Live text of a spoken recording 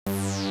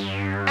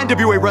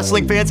NWA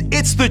Wrestling fans,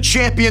 it's the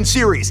Champion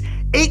Series.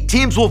 8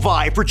 teams will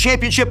vie for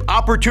championship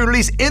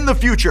opportunities in the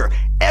future.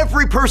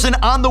 Every person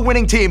on the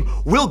winning team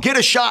will get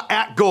a shot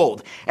at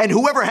gold. And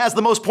whoever has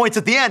the most points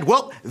at the end,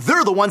 well,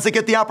 they're the ones that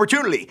get the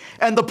opportunity.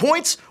 And the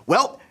points,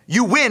 well,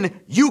 you win,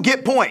 you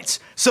get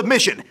points.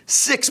 Submission,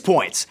 6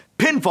 points.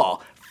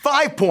 Pinfall,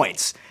 5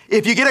 points.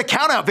 If you get a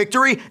countout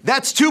victory,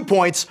 that's 2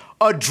 points.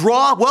 A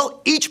draw,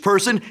 well, each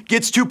person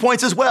gets 2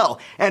 points as well.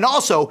 And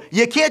also,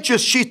 you can't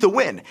just cheat the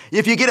win.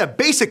 If you get a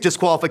basic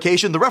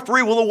disqualification, the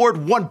referee will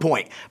award 1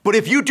 point. But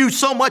if you do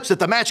so much that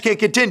the match can't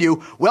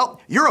continue,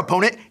 well, your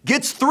opponent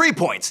gets 3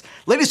 points.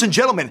 Ladies and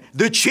gentlemen,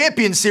 the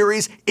Champion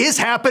Series is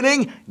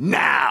happening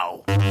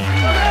now.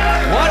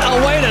 What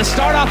a way to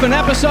start off an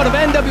episode of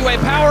NWA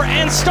Powerrrr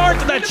and start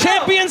the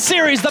Champion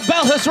Series. The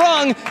bell has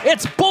rung.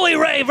 It's Bully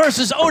Ray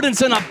versus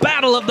Odinson, a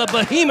battle of the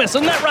behemoths.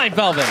 Isn't that right,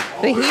 Velvet?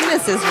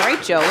 Behemoths is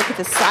right, Joe. Look at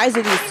the size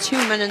of these 2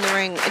 men in the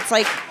ring. It's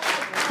like,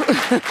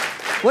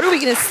 what are we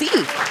going to see?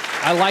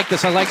 I like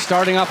this. I like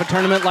starting off a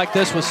tournament like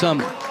this with some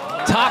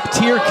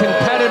top-tier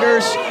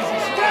competitors.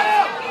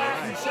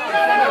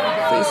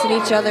 Facing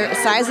each other,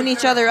 sizing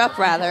each other up,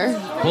 rather.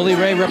 Bully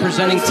Ray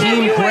representing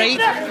Team Great.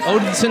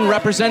 Odinson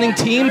representing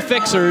Team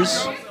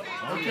Fixers.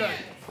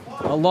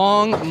 A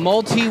long,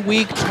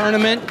 multi-week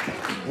tournament.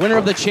 Winner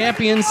of the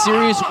Champions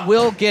Series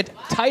will get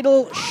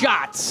title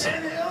shots.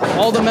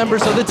 All the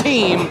members of the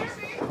team.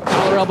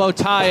 Collar elbow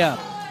tie-up.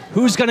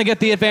 Who's going to get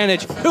the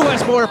advantage? Who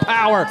has more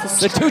power?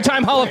 The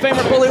 2-time Hall of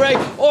Famer Bully Ray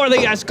or the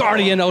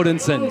Asgardian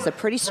Odinson? It's a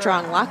pretty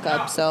strong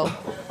lockup, so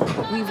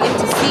we've yet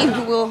to see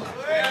who will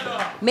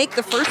make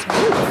the first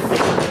move.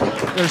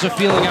 There's a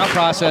feeling out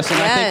process, and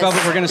I think,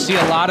 Velvet, we're going to see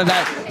a lot of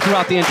that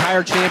throughout the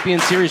entire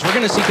Champion Series. We're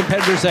going to see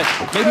competitors that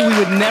maybe we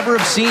would never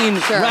have seen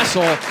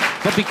wrestle,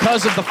 but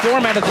because of the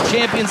format of the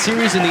Champion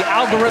Series and the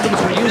algorithms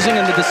we're using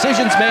and the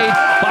decisions made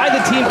by the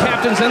team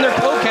captains and their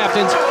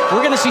co-captains,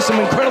 we're going to see some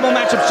incredible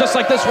matchups just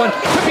like this one.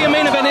 Could be a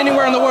main event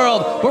anywhere in the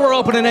world, but we're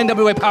opening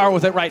NWA Powerrrr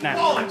with it right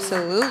now.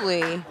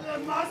 Absolutely.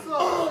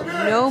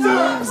 No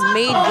moves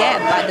made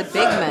yet by the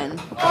big men.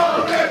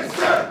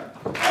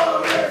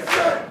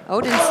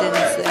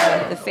 Odinson's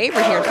the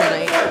favorite here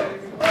tonight.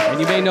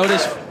 And you may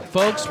notice,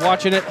 folks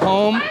watching at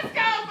home,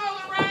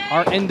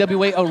 our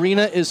NWA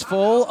arena is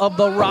full of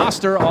the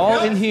roster,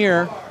 all in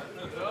here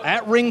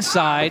at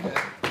ringside.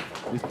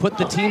 We've put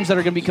the teams that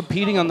are going to be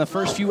competing on the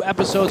first few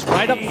episodes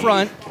right up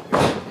front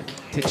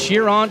to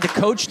cheer on, to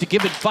coach, to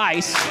give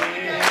advice.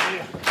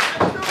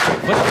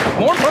 But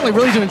more importantly,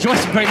 really to enjoy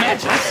some great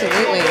matches.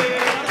 Absolutely.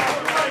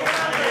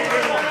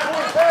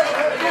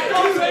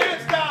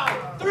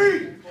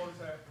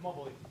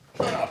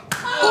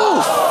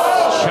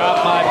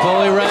 Shot by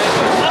Bully Ray.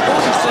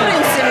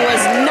 Odinson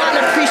was not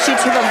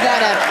appreciative of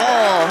that at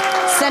all,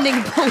 sending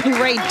Bully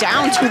Ray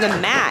down to the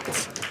mat.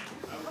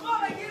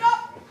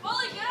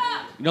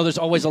 You know, there's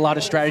always a lot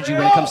of strategy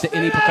when it comes to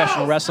any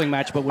professional wrestling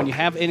match, but when you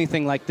have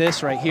anything like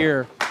this right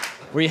here,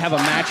 where you have a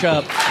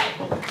matchup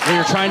where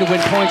you're trying to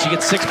win points, you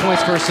get 6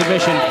 points for a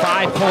submission,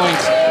 5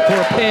 points for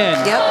a pin.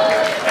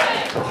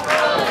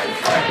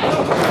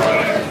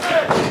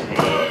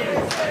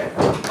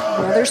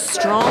 Another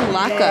strong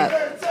lockup.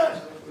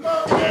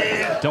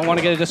 Don't want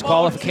to get a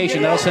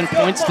disqualification. That'll send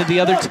points to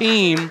the other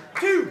team.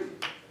 2,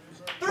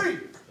 3.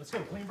 Let's go,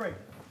 clean break.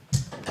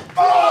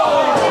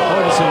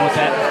 Odinson with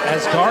that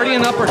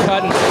Asgardian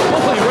uppercut, and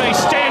Bully Ray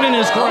standing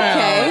his ground.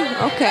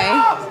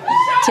 Okay.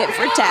 Tit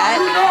for tat.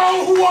 You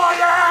know who I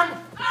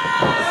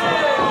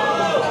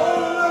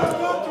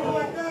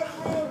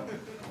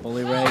am.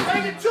 Bully Ray,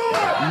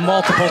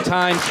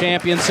 multiple-time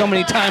champion, so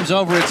many times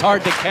over, it's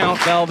hard to count,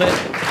 Velvet.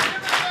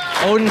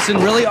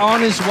 Odinson really on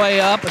his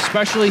way up,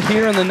 especially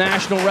here in the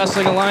National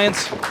Wrestling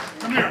Alliance.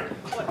 Come here.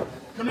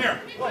 Come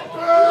here.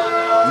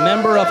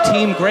 Member of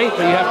Team Great, but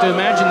you have to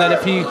imagine that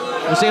if he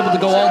was able to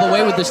go all the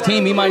way with this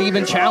team, he might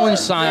even challenge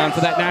Scion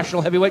for that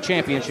National Heavyweight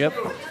Championship.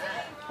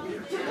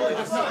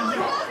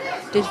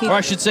 Or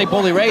I should say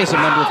Bully Ray, as a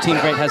member of Team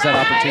Great, has that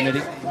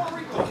opportunity.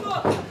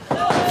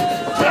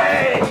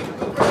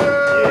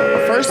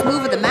 First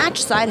move of the match,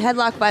 side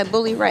headlock by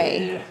Bully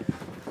Ray.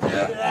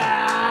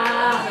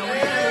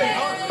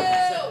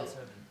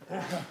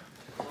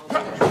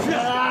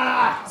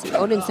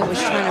 Odinson was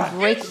trying to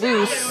break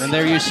loose. And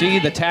there you see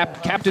the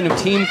captain of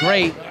Team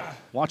Great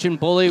watching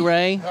Bully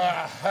Ray.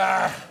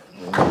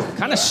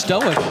 Kind of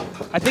stoic.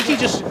 I think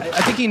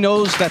he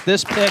knows that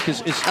this pick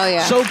is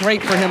so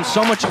great for him,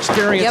 so much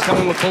experience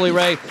coming with Bully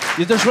Ray.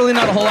 There's really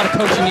not a whole lot of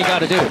coaching you got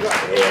to do.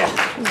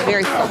 He's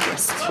very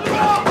focused.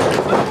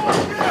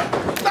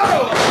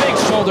 Big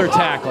shoulder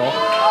tackle.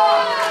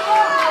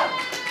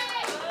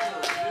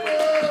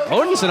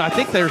 Odinson, I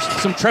think there's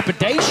some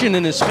trepidation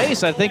in his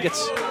face. I think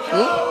it's...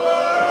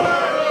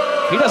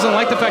 He doesn't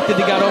like the fact that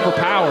he got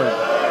overpowered.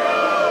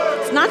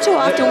 It's not too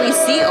often we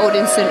see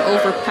Odinson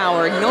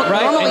overpowered.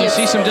 Right, and you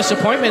see some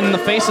disappointment in the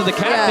face of the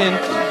captain,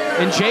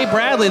 and Jay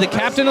Bradley, the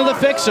captain of the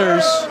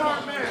Fixers.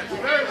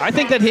 I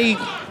think that he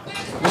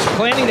was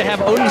planning to have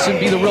Odinson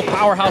be the real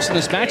powerhouse in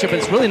this matchup, but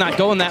it's really not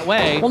going that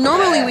way. Well,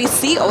 normally we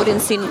see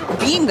Odinson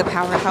being the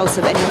powerhouse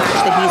of any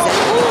match that he's in.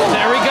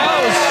 There we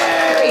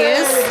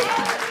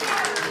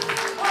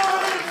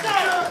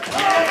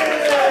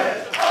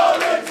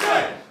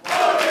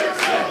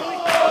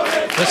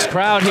This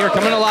crowd here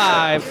coming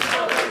alive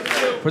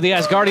for the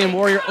Asgardian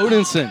warrior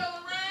Odinson.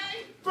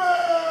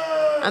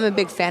 I'm a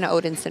big fan of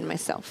Odinson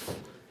myself.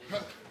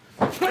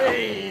 Well,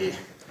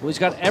 he's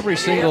got every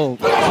single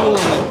tool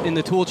in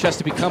the tool chest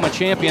to become a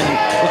champion.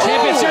 The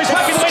champion series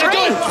might be the way to do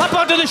it. Up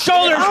onto the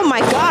shoulders. Oh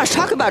my gosh,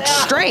 talk about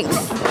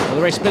strength.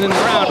 Bully Ray spinning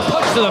around,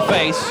 punch to the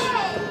face.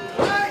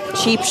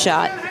 Cheap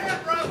shot.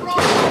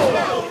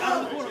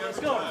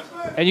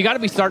 And you got to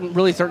be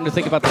really starting to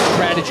think about the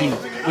strategy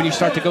when you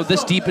start to go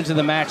this deep into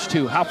the match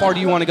too. How far do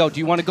you want to go? Do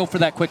you want to go for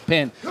that quick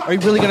pin? Are you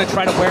really going to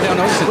try to wear down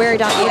Odinson? Wear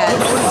down, yes.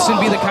 Would Odinson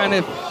be the kind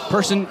of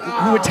person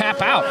who would tap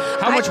out?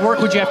 How much work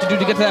would you have to do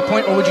to get to that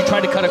point, or would you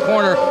try to cut a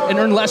corner and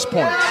earn less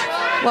points?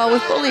 Well,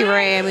 with Bully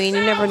Ray, I mean, you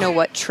never know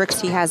what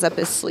tricks he has up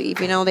his sleeve.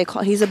 You know,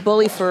 he's a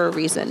bully for a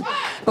reason.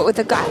 But with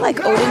a guy like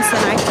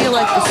Odinson, I feel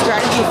like the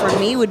strategy for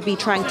me would be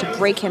trying to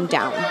break him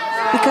down.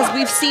 Because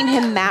we've seen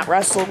him mat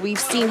wrestle, we've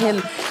seen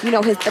him, you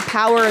know, the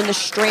power and the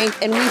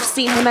strength, and we've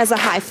seen him as a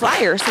high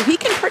flyer. So he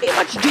can pretty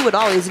much do it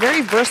all. He's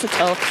very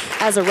versatile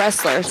as a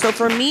wrestler. So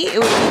for me, it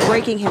would be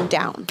breaking him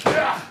down.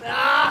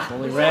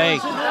 Bully Ray,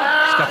 he's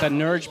got that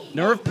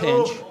nerve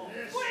pinch.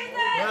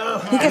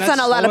 He gets on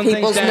a lot of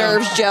people's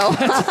nerves, Joe.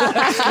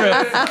 That's true.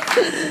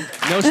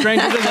 No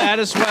stranger to that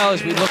as well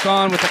as we look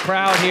on with the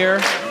crowd here,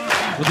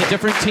 with the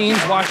different teams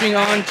watching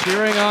on,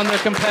 cheering on their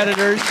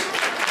competitors.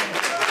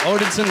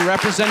 Odinson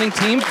representing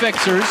Team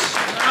Fixers.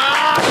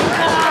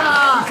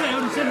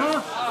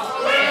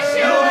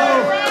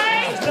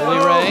 Bully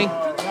Ray.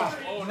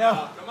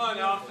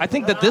 I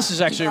think that this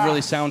is actually a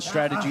really sound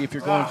strategy if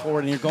you're going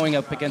forward and you're going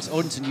up against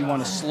Odinson. You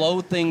want to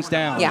slow things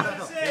down. Yeah.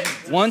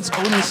 Once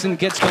Odinson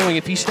gets going,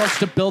 if he starts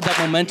to build that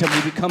momentum,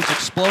 he becomes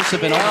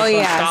explosive and almost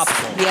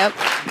unstoppable. Yep.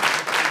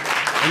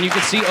 And you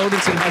can see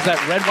Odinson has that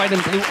red, white,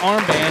 and blue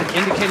armband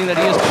indicating that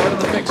he is part of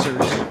the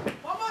Fixers.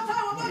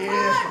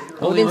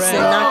 Odinson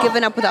not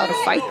giving up without a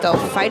fight, though.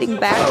 Fighting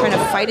back, trying to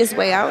fight his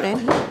way out, and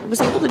he was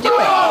able to do it.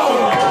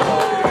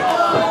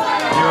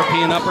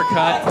 European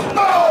uppercut.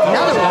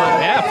 Another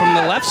one. Yeah, from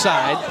the left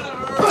side.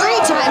 3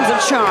 times a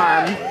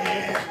charm.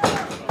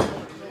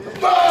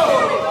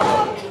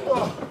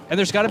 And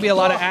there's got to be a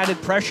lot of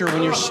added pressure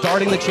when you're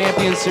starting the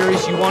Champion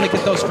Series. You want to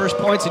get those first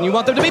points, and you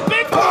want them to be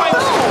big points.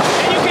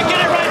 And you can get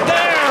it right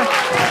there.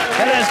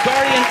 That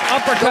Asgardian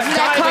uppercut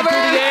diving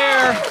through the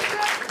air.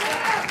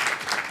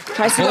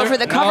 Tries to go for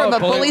the cover, but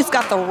Bully's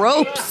got the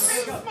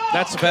ropes.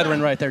 That's a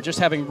veteran right there. Just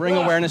having ring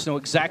awareness, know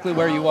exactly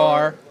where you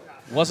are.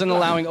 Wasn't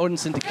allowing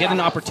Odinson to get an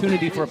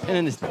opportunity for a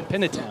pin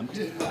attempt.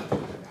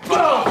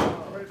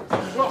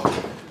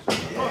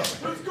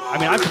 I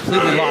mean, I've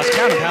completely lost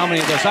count of how many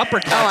of those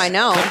uppercuts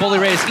that Bully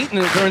Ray has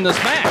eaten during this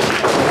match.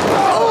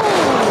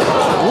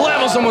 Oh.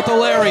 Levels him with the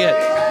lariat.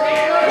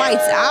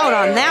 Lights out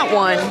on that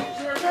one.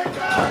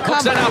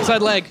 Hooks that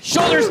outside leg.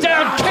 Shoulders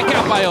down, kick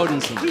out by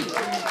Odinson.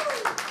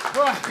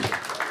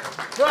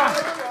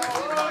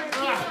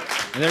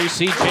 And there you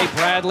see Jay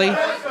Bradley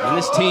and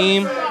his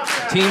team,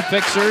 Team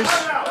Fixers.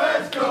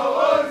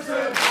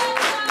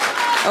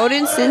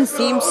 Odinson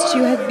seems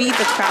to have been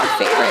the crowd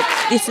favorite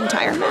this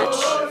entire match.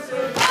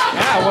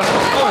 Yeah, what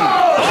fun.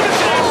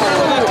 Odinson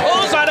actually with the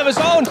toes out of his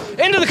own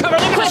into the cover.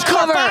 Look at this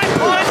cover.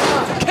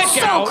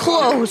 Kick out. So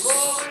close.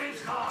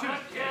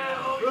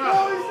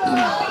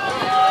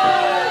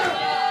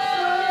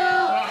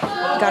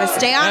 Got to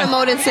stay on him,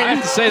 Odinson. I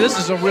have to say, this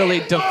is a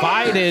really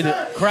divided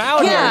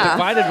crowd here, a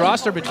divided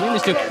roster between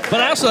these two. But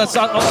also, that's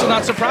also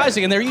not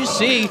surprising. And there you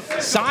see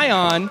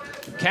Scion,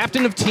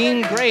 captain of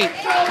Team Great,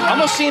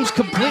 almost seems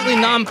completely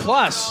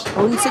nonplussed.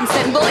 Odinson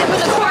setting Bully for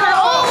the corner.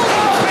 Oh!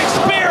 Big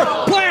spear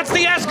plants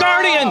the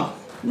Asgardian.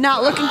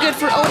 Not looking good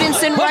for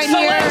Odinson right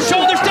here. Leg,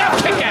 shoulders down,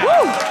 kick out.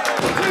 Woo!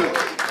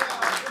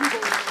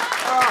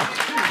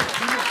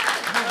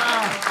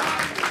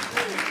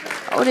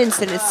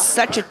 Odinson is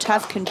such a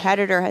tough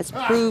competitor, has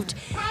proved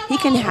he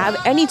can have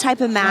any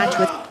type of match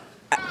with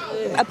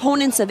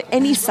opponents of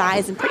any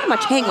size and pretty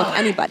much hang with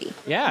anybody.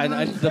 Yeah,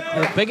 and the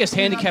biggest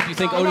handicap you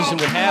think Odinson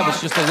would have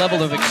is just the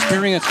level of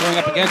experience going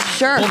up against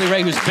Bully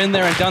Ray, who's been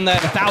there and done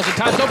that 1,000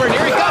 times over. And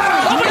here he goes.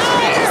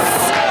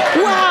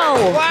 Wow!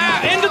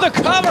 Wow, into the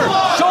cover.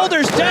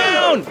 Shoulders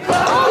down.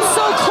 Oh,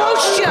 so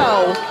close,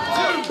 Joe.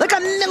 Like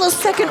a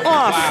millisecond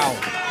off.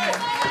 Wow.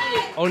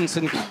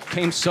 Odinson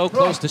came so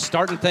close to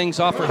starting things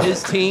off for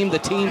his team, the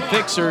Team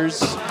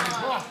Fixers.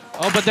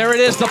 Oh, but there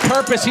it is, the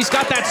purpose. He's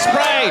got that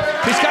spray.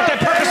 He's got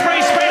that purpose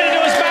spray sprayed into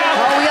his mouth.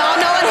 Oh, we all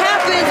know what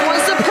happens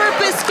once the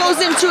purpose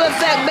goes into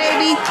effect,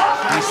 baby.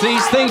 He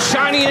sees things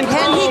shiny and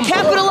chrome. Can he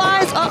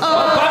capitalize?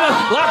 Uh-oh. Bubba,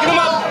 locking him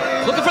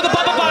up. Looking for the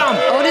Bubba Bomb.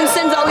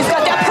 Odinson always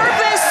got that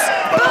purpose.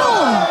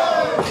 Boom.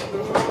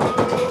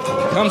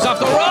 Comes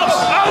off the ropes.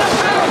 Oh, the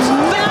pounce.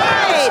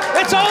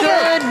 It's over.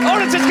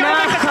 Odison's got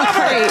to make the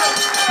cover.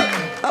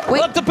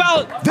 Look the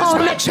belt. This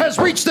match has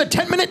reached the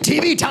 10-minute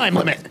TV time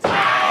limit.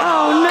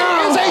 Oh,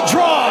 no. It's a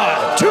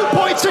draw. 2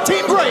 points to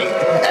Team Great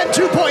and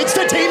 2 points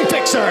to Team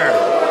Fixer.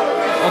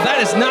 Well,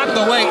 that is not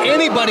the way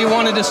anybody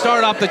wanted to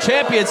start off the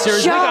Champion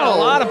Series. We got a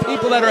lot of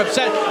people that are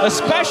upset,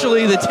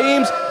 especially the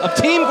teams of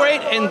Team Great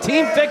and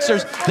Team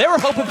Fixers. They were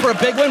hoping for a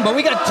big win, but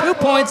we got 2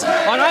 points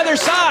on either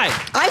side.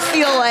 I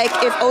feel like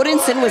if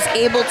Odinson was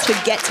able to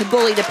get to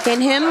Bully to pin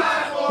him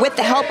with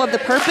the help of the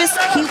Purpose,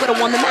 he would have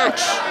won the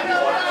match.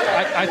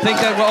 I think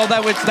that, well,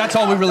 that's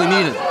all we really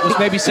needed. It was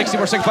maybe 60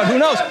 or 65. Who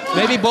knows?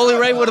 Maybe Bully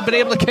Ray would have been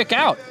able to kick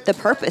out. The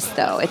Purpose,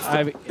 though. It's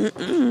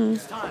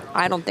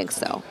I don't think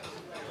so.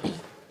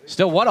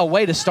 Still, what a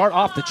way to start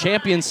off the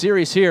Champion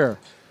Series here.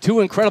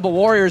 Two incredible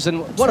warriors, and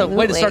what a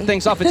way to start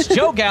things off. It's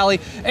Joe Galley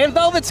and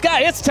Velvet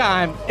Sky. It's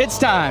time. It's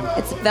time.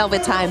 It's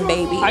Velvet time,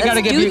 baby. I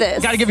gotta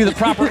give you the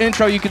proper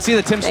intro. You can see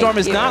that Tim Storm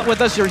is not with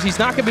us. He's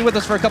not going to be with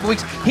us for a couple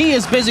weeks. He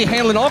is busy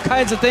handling all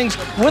kinds of things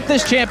with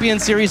this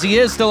Champion Series. He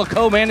is still a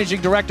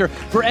co-managing director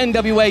for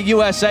NWA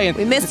USA. And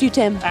we missed you,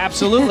 Tim.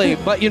 Absolutely.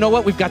 But you know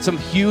what? We've got some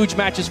huge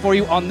matches for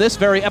you on this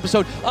very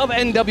episode of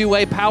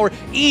NWA Powerrr.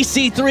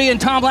 EC3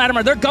 and Thom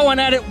Latimer, they're going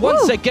at it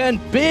once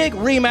again. Big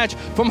rematch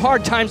from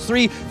Hard Times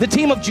 3. The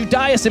team of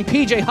Judais and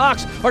PJ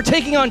Hawx are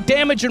taking on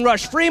Damage and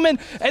Rush Freeman,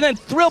 and then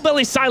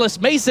Thrillbilly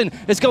Silas Mason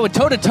is going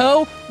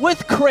toe-to-toe with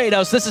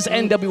Kratos. This is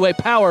NWA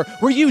Powerrr,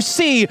 where you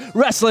see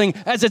wrestling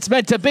as it's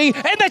meant to be,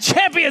 and the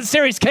Champion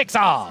Series kicks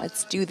off.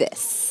 Let's do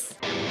this.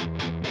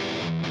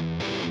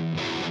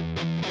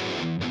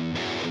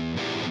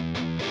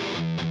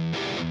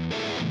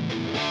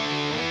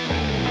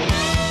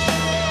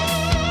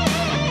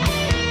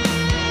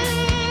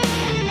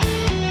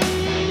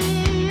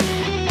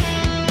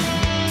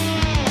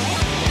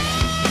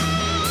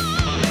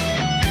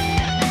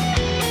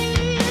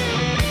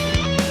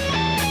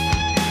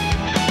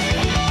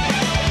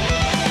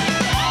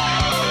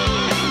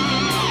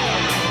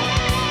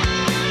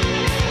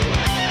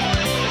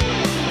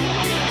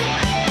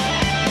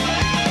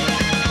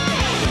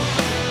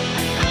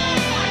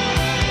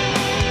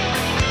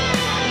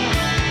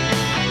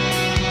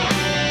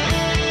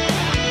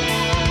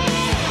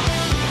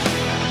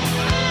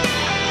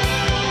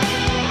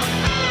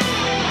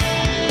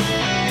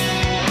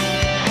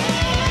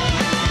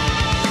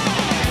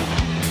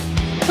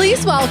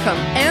 Please welcome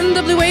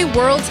NWA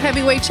World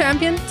Heavyweight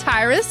Champion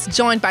Tyrus,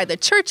 joined by the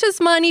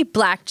Church's Money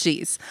Black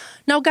G's.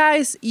 Now,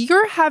 guys,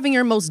 you're having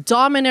your most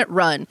dominant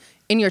run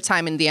in your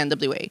time in the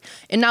NWA.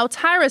 And now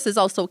Tyrus is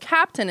also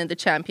captain in the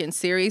Champion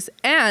Series,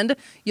 and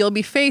you'll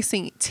be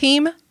facing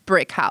Team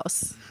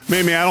Brickhouse.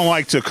 Mamie, I don't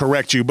like to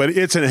correct you, but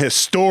it's a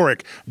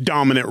historic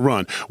dominant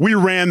run. We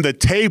ran the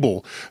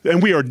table,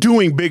 and we are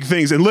doing big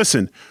things. And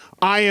listen,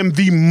 I am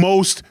the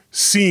most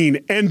seen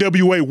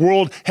NWA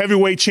World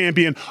Heavyweight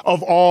Champion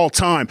of all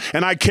time.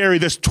 And I carry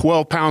this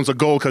 12 pounds of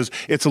gold because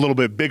it's a little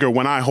bit bigger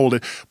when I hold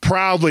it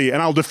proudly,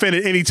 and I'll defend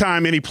it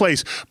anytime, any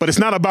place. But it's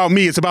not about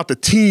me. It's about the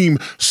team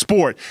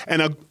sport.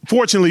 And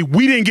unfortunately,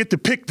 we didn't get to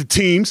pick the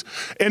teams.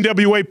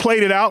 NWA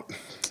played it out,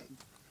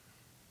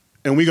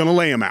 and we're going to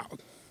lay them out.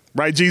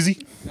 Right,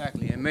 Jeezy?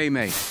 Exactly. And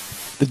May,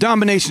 the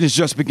domination is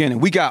just beginning.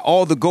 We got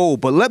all the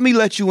gold, but let me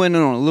let you in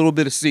on a little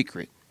bit of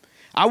secret.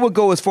 I would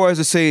go as far as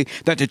to say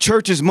that the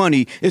Church's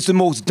Money is the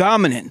most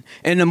dominant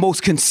and the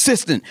most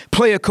consistent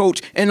player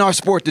coach in our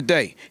sport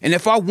today. And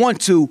if I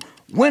want to,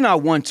 when I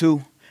want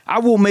to, I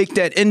will make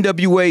that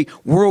NWA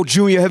World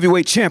Junior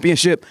Heavyweight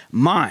Championship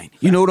mine.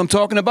 You know what I'm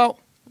talking about?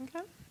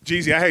 Okay.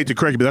 Jeezy, I hate to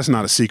correct you, but that's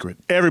not a secret.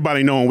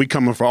 Everybody knowing we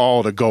coming for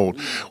all the gold.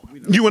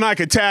 You and I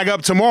could tag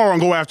up tomorrow and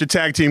go after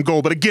tag team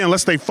gold. But again,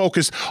 let's stay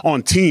focused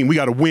on team. We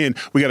got to win.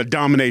 We got to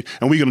dominate,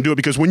 and we're going to do it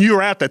because when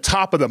you're at the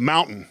top of the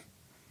mountain,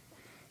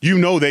 you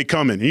know they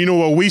coming. You know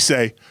what we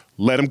say?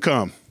 Let them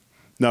come.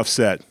 Enough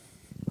said.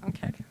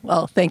 Okay.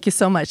 Well, thank you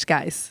so much,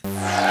 guys. The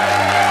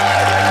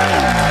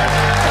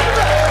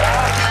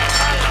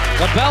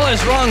bell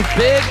is rung.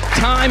 Big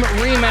time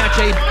rematch.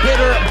 A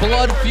bitter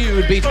blood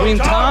feud between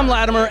Thom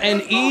Latimer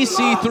and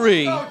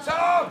EC3.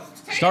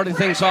 Starting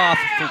things off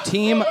for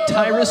Team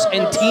Tyrus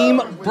and Team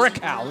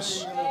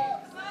Brickhouse.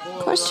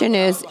 Question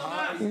is,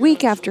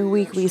 week after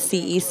week we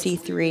see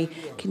EC3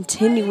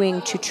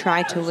 continuing to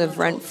try to live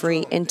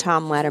rent-free in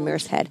Thom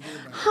Latimer's head.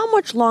 How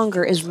much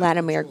longer is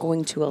Latimer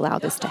going to allow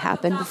this to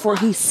happen before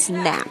he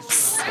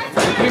snaps?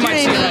 We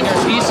might see it right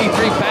here.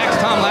 EC3 backs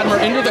Thom Latimer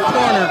into the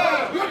corner,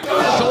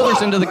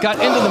 shoulders into the gut,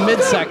 into the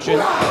midsection.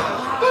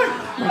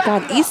 Oh my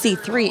God,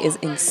 EC3 is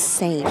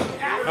insane.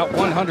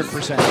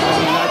 100%.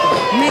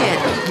 Man.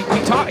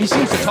 He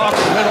seems to talk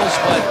in riddles,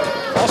 but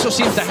also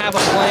seems to have a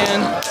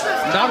plan.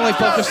 Not only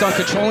focused on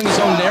controlling his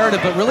own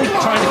narrative, but really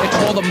trying to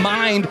control the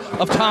mind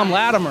of Thom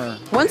Latimer.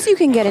 Once you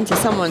can get into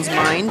someone's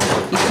mind,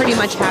 you pretty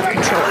much have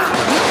control.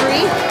 You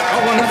agree?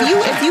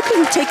 Oh, if you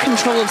can take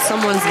control of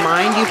someone's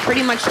mind, you've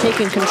pretty much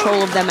taken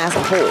control of them as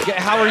a whole.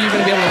 Yeah, how are you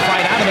going to be able to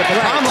fight out of it?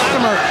 But Thom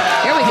Latimer,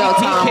 there we go,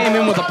 Tom. He came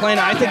in with a plan.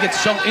 I think it's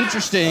so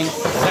interesting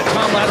that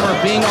Thom Latimer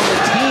being on the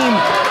team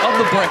of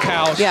the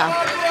Brickhouse,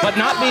 but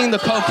not being the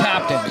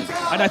co-captain.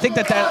 And I think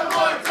that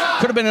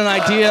could have been an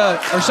idea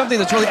or something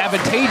that's really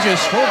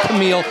advantageous for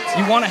Camille.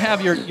 You want to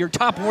have your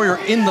top warrior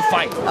in the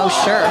fight. Oh,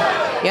 sure.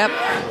 Yep.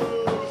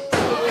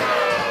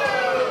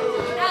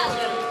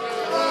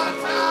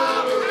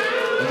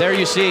 And there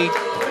you see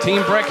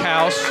Team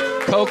Brickhouse,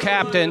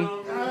 co-captain,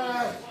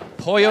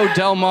 Pollo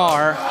Del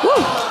Mar. Woo.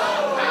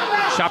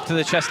 Chop to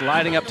the chest,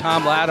 lighting up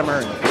Thom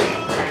Latimer.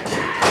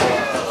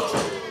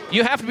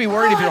 You have to be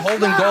worried if you're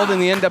holding gold in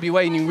the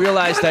NWA and you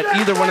realize that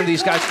either one of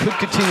these guys could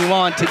continue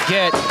on to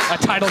get a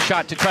title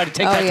shot to try to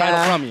take that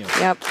title from you.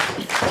 Yep.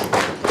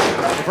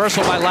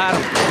 Reversal by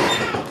Latimer.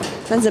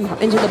 Sends him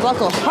into the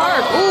buckle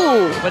hard.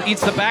 Ooh. But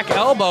eats the back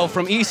elbow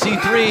from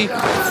EC3.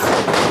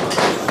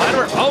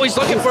 Latimer, oh, he's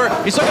looking for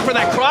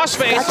that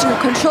crossface. Got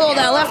to control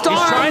that left arm.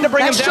 He's trying to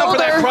bring him down shoulder.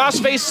 for that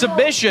crossface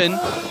submission.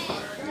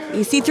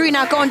 EC3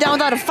 not going down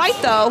without a fight,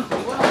 though.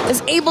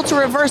 Is able to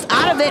reverse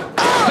out of it.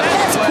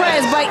 Best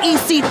press by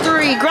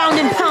EC3. Ground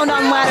and pound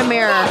on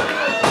Latimer.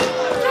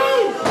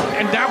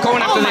 And now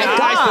going after the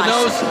eyes, the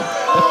nose,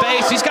 the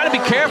face. He's got to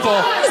be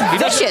careful.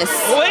 He's vicious.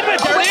 Oh, wait a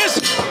minute, there it is.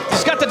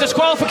 He's got the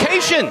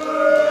disqualification.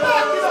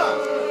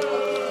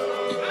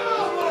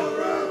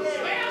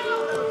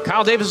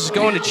 Kyle Davis is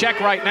going to check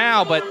right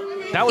now, but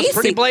that was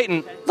pretty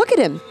blatant. Look at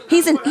him.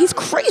 He's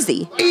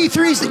crazy.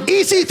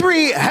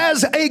 EC3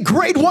 has a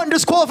grade 1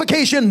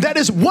 disqualification. That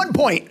is 1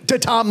 point to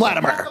Thom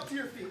Latimer.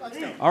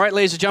 All right,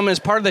 ladies and gentlemen, as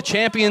part of the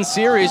Champion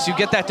Series, you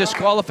get that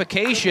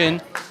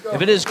disqualification.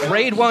 If it is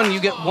grade 1, you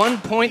get 1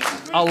 point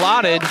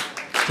allotted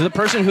to the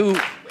person who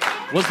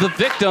was the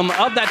victim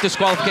of that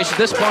disqualification.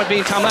 This point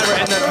being Thom Latimer,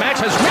 and the match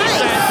has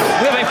reset.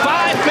 We have a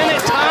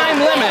 5-minute time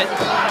limit.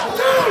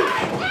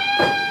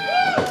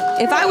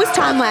 If I was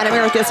Thom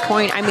Latimer at this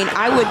point, I mean,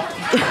 I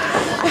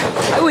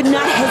would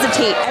not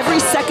hesitate every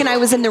second I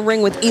was in the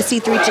ring with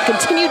EC3 to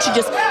continue to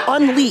just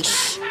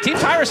unleash. Team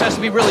Tyrus has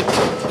to be really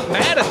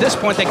mad at this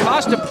point. They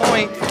cost a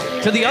point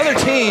to the other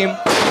team.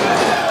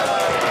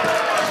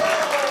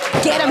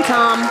 Get him,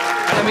 Thom.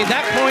 I mean,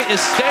 that point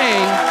is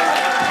staying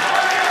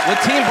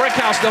with Team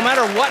Brickhouse no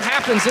matter what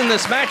happens in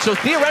this match. So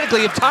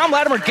theoretically, if Thom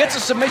Latimer gets a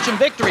submission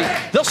victory,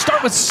 they'll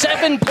start with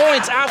 7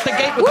 points out the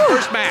gate with the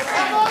first match.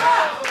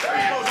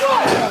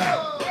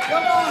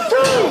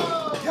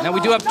 Now we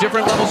do have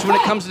different levels when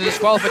it comes to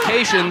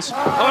disqualifications.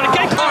 Oh, and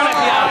again caught at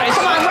the eyes.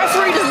 Come on,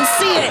 referee doesn't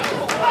see it.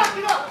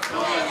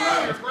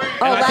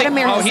 Oh,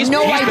 Latimer has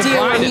no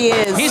idea where he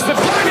is. He's been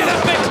blinded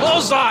at big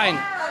clothesline.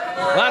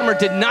 Latimer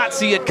did not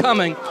see it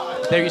coming.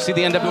 There you see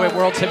the NWA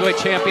World Heavyweight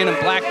Champion and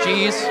Black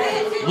G's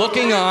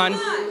looking on.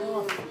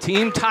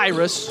 Team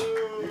Tyrus.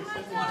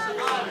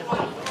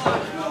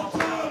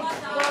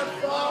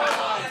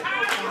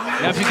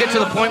 Now if you get to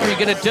the point where you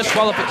get a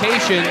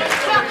disqualification,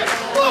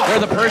 where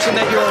the person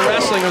that you're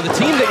wrestling or the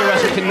team that you're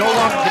wrestling can no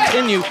longer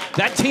continue,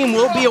 that team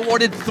will be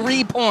awarded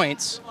 3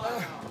 points.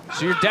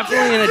 So you're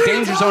definitely in a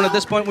danger zone at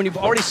this point when you've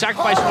already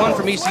sacrificed 1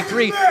 from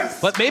EC3.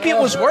 But maybe it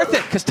was worth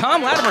it because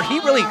Thom Latimer,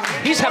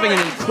 he's having an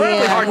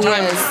incredibly hard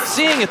time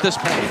seeing at this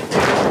point.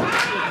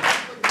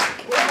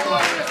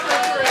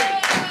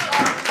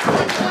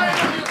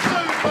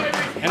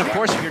 And of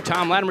course, if you're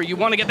Thom Latimer, you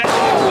want to get that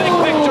big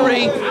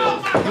victory.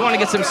 You want to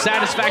get some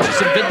satisfaction,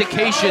 some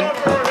vindication.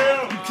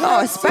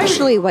 Oh,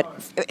 especially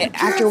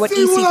after what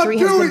EC3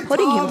 has been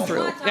putting him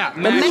through. Yeah,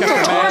 the mental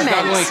torment.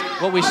 Not only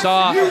what we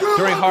saw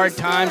during hard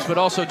times, but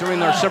also during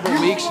our several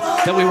weeks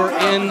that we were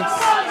in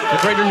the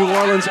greater New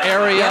Orleans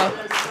area.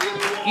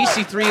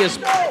 EC3 is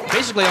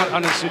basically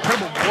on this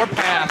incredible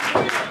warpath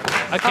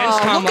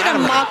against Thom Latimer. Look at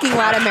him mocking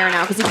Latimer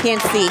now because he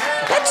can't see.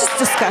 That's just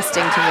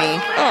disgusting to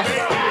me. Ugh.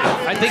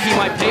 I think he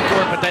might pay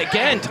for it, but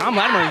again, Thom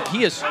Latimer,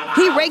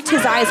 he raked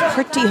his eyes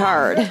pretty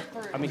hard.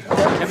 I mean,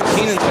 Kevin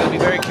Keenan's going to be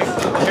very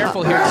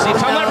careful here to see.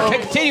 Thom Latimer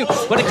can continue,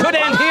 but it could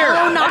end here.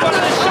 Oh, not on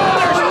the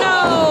shoulders.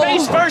 No.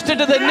 Face first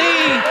into the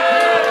knee.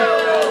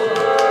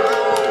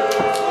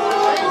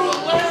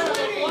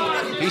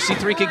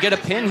 EC3 could get a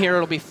pin here.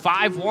 It'll be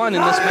 5-1 in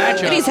this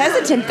matchup. But he's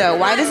hesitant, though.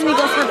 Why doesn't he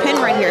go for a pin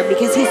right here?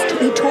 Because he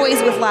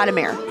toys with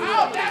Latimer.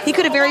 He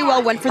could have very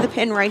well went for the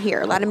pin right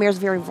here. Latimer's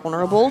very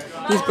vulnerable.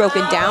 He's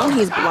broken down.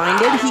 He's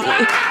blinded.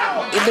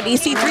 But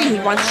EC3, he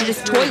wants to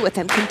just toy with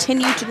him,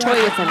 continue to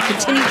toy with him,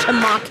 continue to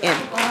mock him.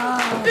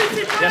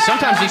 Yeah,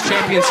 sometimes these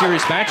Champion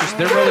Series matches,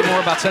 they're really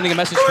more about sending a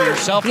message for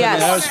yourself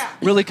than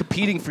really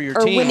competing for your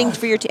team. Or winning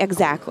for your team,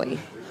 exactly.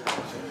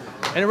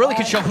 And it really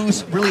could show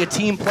who's really a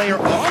team player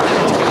on that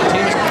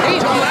particular team.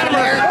 Thom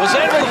Latimer was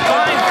able to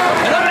find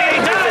another thing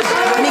he does.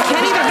 And he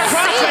can't even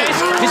see it.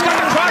 He's got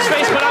the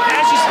crossface, but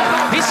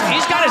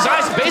he's got his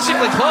eyes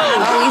basically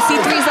closed. Oh,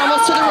 EC3's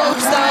almost to the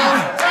ropes,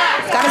 though.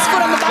 Got his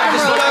foot on the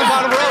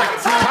bottom rope.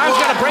 Tom's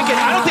got to break it.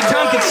 I don't think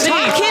Thom can see.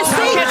 Thom can't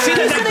see.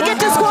 He's going to get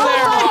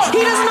disqualified.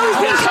 He doesn't know he's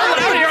being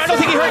counted. I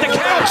don't think he heard the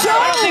count. I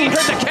don't think he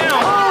heard the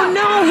count. Oh,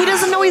 no. He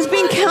doesn't know he's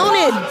being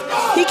counted.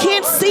 He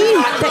can't see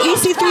that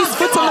EC3's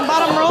foot's on the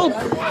bottom rope.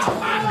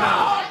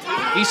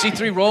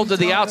 EC3 rolled to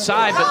the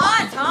outside, but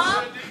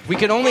we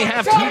can only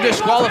have 2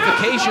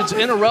 disqualifications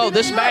in a row.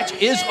 This match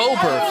is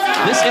over.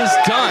 This is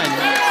done.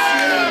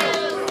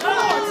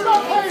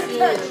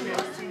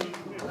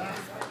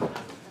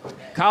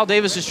 Kyle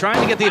Davis is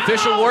trying to get the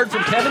official word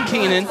from Kevin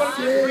Keenan.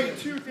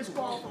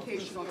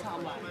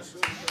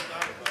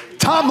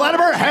 Thom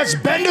Latimer has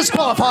been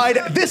disqualified.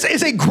 This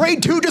is a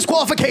grade 2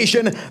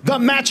 disqualification. The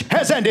match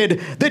has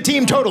ended. The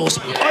team totals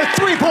are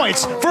 3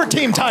 points for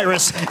Team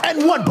Tyrus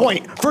and 1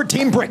 point for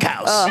Team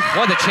Brickhouse.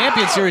 Well, the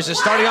Champion Series is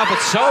starting off with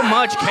so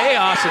much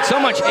chaos and so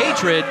much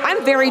hatred.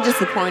 I'm very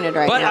disappointed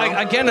right now.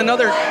 But again,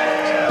 another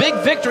big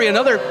victory,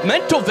 another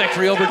mental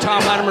victory over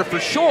Thom Latimer for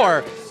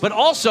sure. But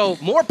also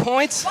more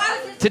points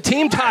to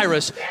Team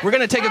Tyrus. We're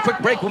going to take a quick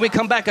break. When we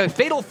come back, a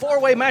fatal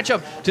 4-way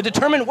matchup to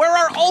determine where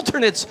our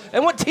alternates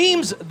and what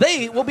teams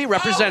they will be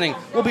representing.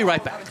 We'll be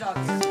right back.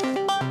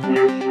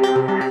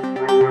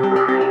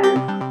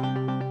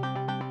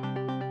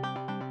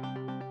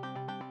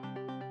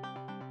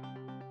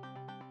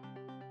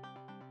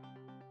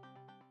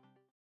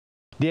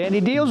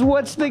 Danny Deals,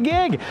 what's the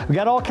gig? We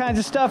got all kinds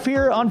of stuff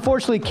here.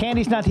 Unfortunately,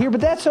 Candy's not here,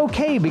 but that's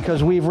okay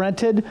because we've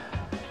rented.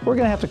 We're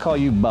gonna have to call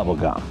you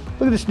Bubblegum.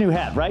 Look at this new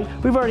hat, right?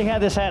 We've already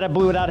had this hat. I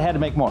blew it out. I had to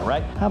make more,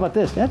 right? How about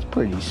this? That's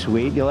pretty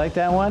sweet. You like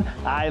that one?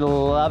 I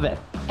love it.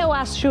 Eu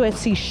acho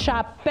esses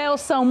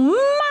chapéus são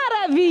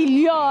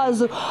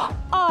maravilhosos.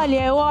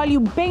 Olha, eu olho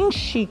bem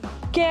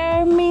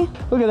chiquérrime.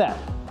 Look at that.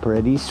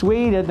 Pretty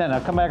sweet. And then I'll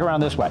come back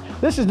around this way.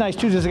 This is nice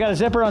too. Does it got a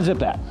zipper? Unzip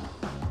that.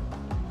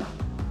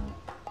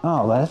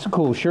 Oh, that's a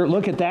cool shirt.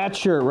 Look at that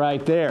shirt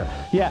right there.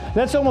 Yeah,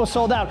 that's almost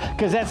sold out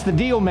because that's the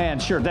Deal Man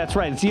shirt. That's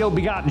right. It's the Ill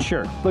Begotten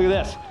shirt. Look at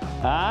this.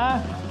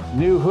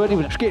 New hoodie.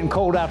 It's getting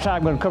cold outside.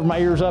 I'm going to cover my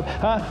ears up.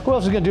 Who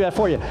else is going to do that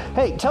for you?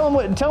 Hey, tell them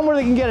where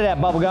they can get it at,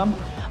 Bubblegum.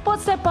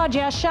 Você pode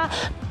achar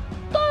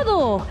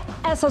tudo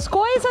essas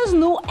coisas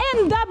no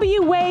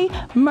NWA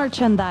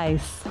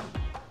Merchandise.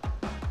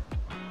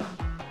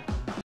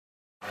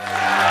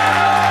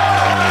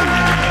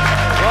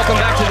 Welcome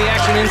back to the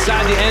action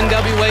inside the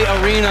NWA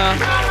Arena.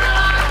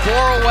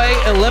 4-way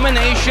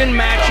elimination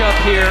matchup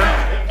here.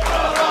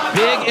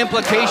 Big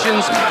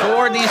implications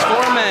for these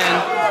 4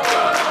 men.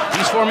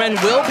 These 4 men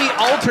will be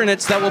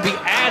alternates that will be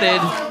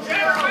added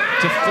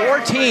to 4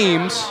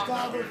 teams.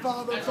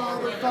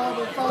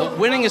 The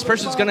winningest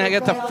person is going to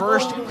get the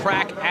first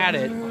crack at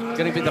it.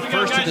 Going to be the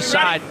first to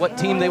decide what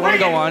team they want to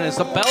go on. As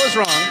the bell is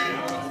rung,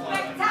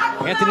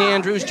 Anthony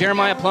Andrews,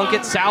 Jeremiah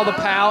Plunkett, Sal the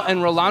Pal,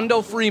 and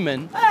Rolando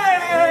Freeman.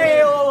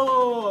 Hey,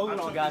 hold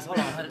on, guys, hold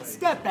on.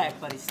 Step back,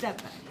 buddy,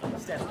 step back,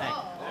 step back.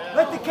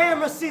 Let the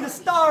camera see the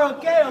star,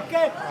 okay?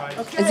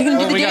 Is he going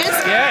to do the dance?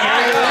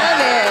 I love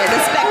it. The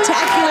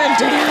spectacular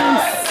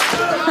dance.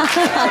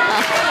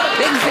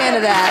 Big fan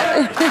of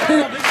that.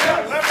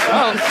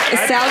 Is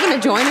Sal going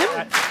to join him?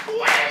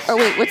 Or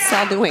wait, what's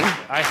Sal doing?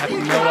 I have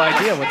no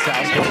idea what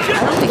Sal's doing. I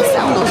don't think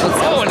Sal knows what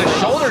Sal's doing. Oh, and a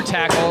shoulder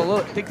tackle.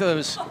 I think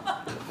those...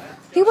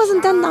 He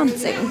wasn't done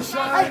dancing.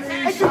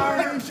 Hey,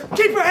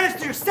 keep your hands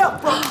to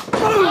yourself, bro.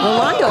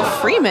 Rolando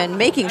Freeman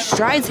making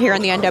strides here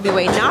in the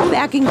NWA, not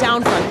backing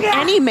down from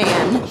any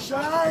man,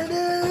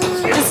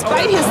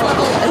 despite his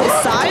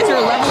size or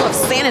level of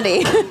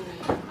sanity.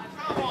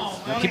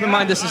 Now keep in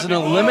mind, this is an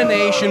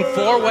elimination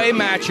 4-way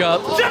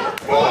matchup.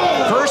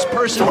 First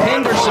person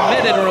pinned or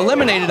submitted or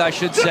eliminated, I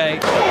should say,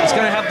 is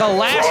going to have the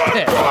last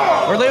pick.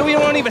 Or we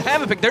won't even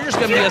have a pick. They're just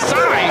going to be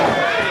assigned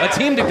a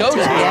team to go to.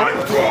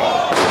 Yep.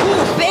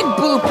 Ooh, big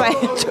boot by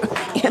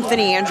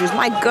Anthony Andrews.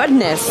 My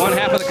goodness. One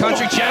half of the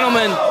country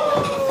gentleman.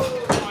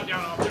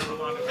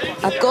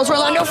 Up goes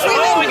Rolando Freeman.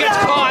 Oh, he gets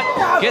caught.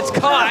 Gets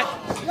caught.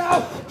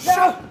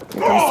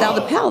 Here comes Sal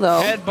the Pal,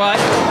 though. Headbutt.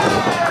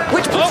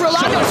 Which puts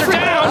Rolando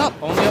Freeman down.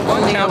 Only a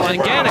 1 count.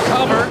 And again, a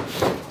cover.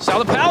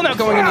 Sal the Pal now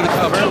going into the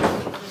cover.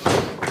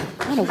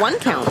 Not a 1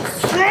 count.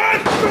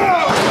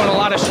 Showing a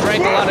lot of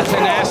strength, a lot of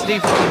tenacity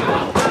from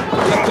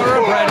the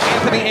thoroughbred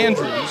Anthony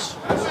Andrews.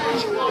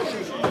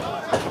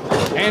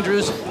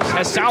 Andrews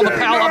has Sal the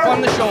Pal up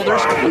on the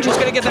shoulders. Just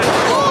going to get that.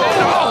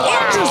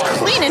 Andrews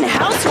cleaning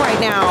house right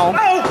now.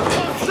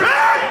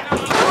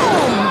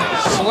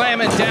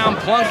 Slamming down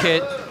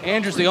Plunkett.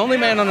 Andrews the only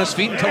man on his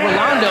feet until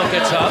Rolando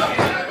gets up.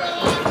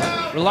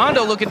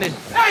 Rolando looking to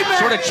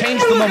sort of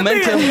change the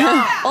momentum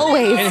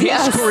in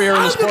his career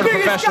in the sport of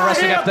professional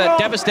wrestling after that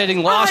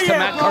devastating loss to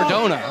Matt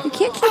Cardona. You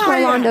can't keep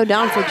Rolando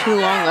down for too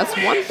long. That's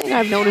one thing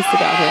I've noticed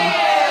about him.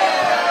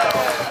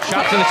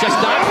 Shot to the chest,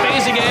 not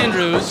phasing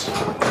Andrews.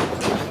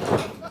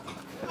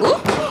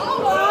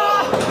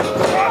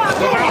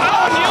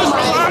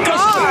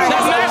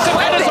 That massive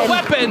head is a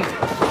weapon.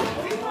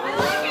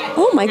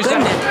 Oh my goodness.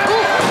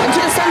 Into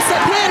the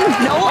sunset pin.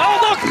 No. Oh,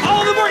 look.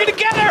 All of them working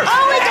together.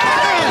 Oh, he got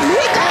him.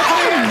 He got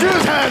him.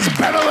 Andrews has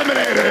been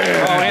eliminated.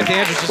 Oh, Anthony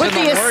Andrews is with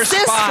in the worst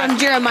assist spot. from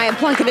Jeremiah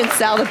Plunkett and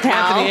Sal the Pal.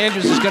 Anthony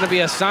Andrews is going to be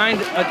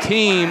assigned a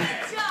team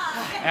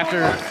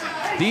after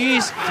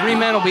these 3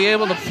 men will be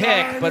able to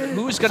pick, but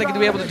who's going to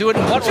be able to do it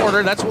in what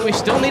order? That's what we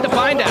still need to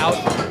find out.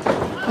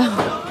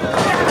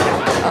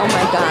 Oh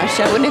my gosh,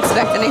 I wouldn't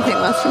expect anything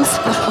less from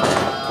Sal.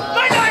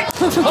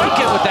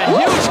 Plunkett with that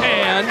huge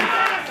hand.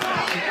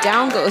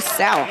 Down goes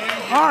Sal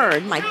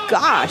hard, my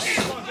gosh.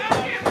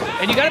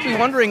 And you got to be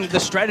wondering the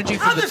strategy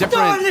for the different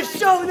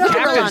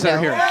captains that are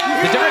here.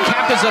 The different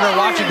captains that are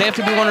watching, they have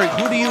to be wondering,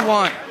 who do you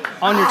want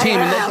on your team?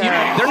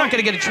 And they're not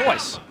going to get a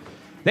choice.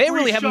 They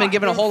really haven't been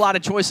given a whole lot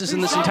of choices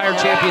in this entire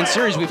Champion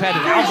Series. We've had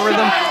an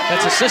algorithm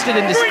that's assisted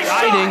in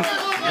deciding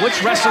which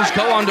wrestlers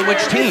go on to which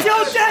team.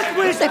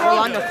 Looks like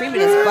Rolando Freeman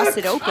is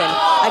busted open.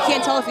 I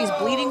can't tell if he's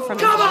bleeding from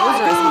his nose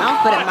or his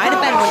mouth, but it might have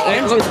been when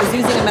Andrews was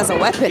using him as a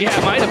weapon. Yeah,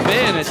 it might have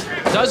been. It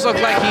does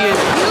look like he is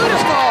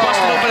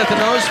busted open at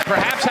the nose,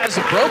 perhaps has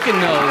a broken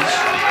nose.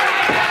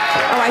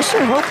 Oh, I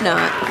sure hope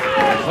not.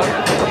 But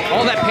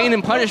all that pain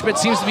and punishment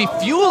seems to be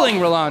fueling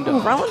Rolando.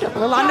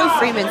 Rolando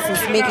Freeman,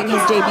 since making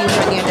his debut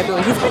for the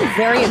NWA, he's been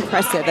very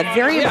impressive, a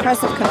very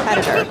impressive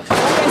competitor.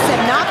 Like I said,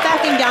 not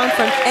backing down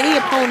from any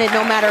opponent,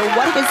 no matter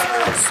what his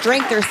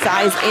strength or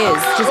size is.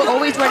 Just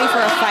always ready for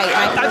a fight.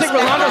 I think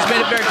Rolando's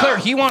made it very clear.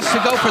 He wants to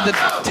go for the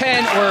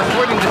 10, or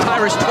according to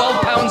Tyrus,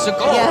 12 pounds of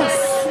gold. Yes.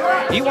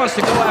 He wants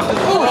to go after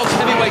the World's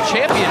Heavyweight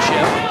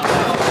Championship.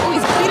 Oh,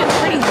 he's bleeding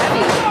pretty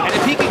heavy. And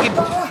if he could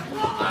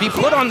be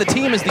put on the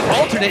team as the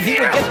alternate, he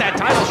would get that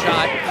title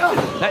shot,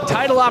 that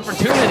title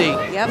opportunity.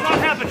 Yep.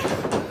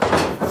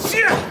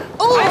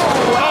 Oh, I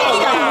think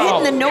he got hit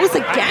in the nose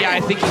again. Yeah, I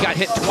think he got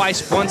hit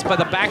twice, once by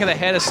the back of the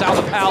head of Sal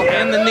the Pal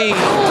and the knee.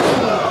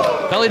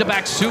 Belly to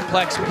back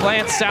suplex,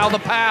 plants Sal the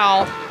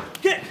Pal.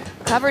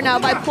 Cover now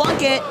by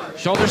Plunkett.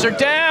 Shoulders are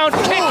down,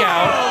 kick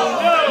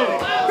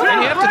out.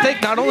 And you have to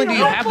think, not only do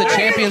you have the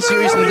Champion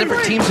Series and the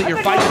different teams that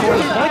you're fighting for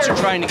and the points you're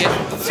trying to get,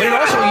 but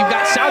you've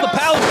got Sal the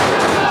Pal,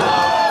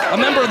 a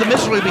member of the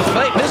miserably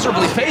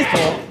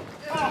faithful.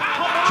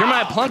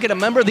 Jeremiah Plunkett, a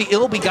member of the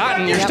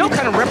ill-begotten. You're still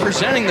kind of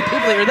representing the people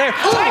that are there.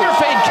 Tiger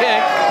fade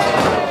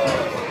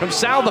kick from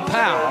Sal the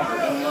Pal.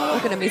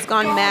 Look at him, he's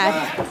gone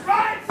mad.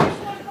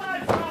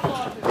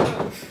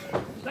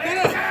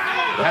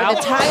 Looking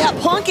to tie up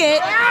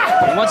Plunkett.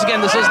 And once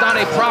again, this is not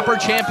a proper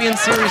Champion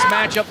Series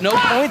matchup. No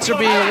points are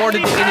being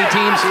awarded to any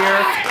teams here.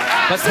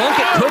 But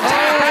Plunkett could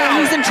tie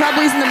out. He's in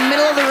trouble. He's in the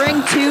middle of the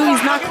ring, too.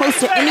 He's not close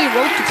to any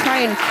rope to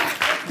try and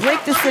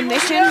break the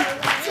submission.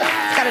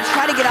 He's got to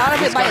try to get out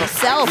of it by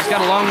himself. He's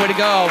got a long way to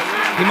go.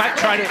 He might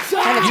try to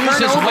use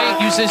his weight,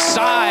 use his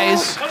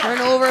size. Turn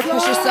over,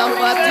 push yourself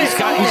up. He's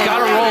got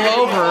to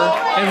roll over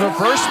and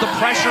reverse the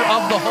pressure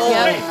of the hold.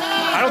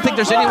 I don't think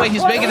there's any way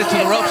he's making it to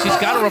the ropes. He's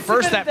got to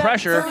reverse that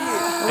pressure.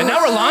 And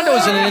now Rolando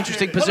is in an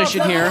interesting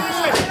position here.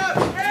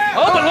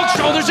 Oh, but look,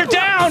 shoulders are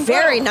down.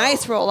 Very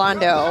nice,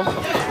 Rolando.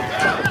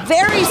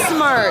 Very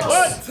smart.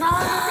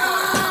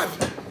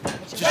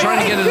 Just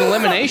trying to get an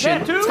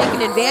elimination.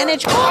 Taking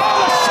advantage.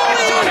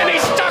 And he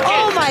stuck it.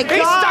 Oh my God.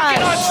 He stuck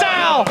it on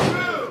Sal.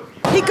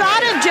 He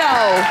got him,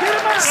 Joe.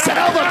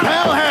 Sal the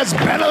Pal has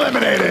been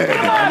eliminated.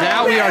 And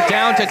now we are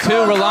down to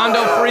 2,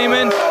 Rolando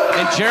Freeman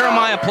and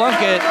Jeremiah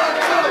Plunkett.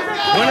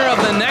 Winner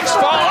of the next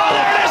fall. Oh,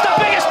 there it is, the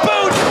biggest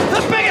boot.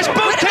 The biggest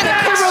boot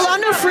connects. Could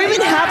Rolando Freeman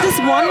have this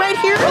one right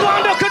here?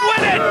 Rolando could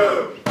win it.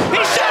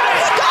 He shot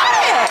it. He got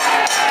it.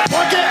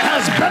 Plunkett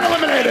has been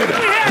eliminated.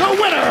 The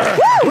winner,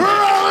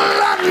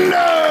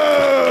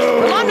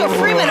 Rolando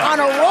Freeman on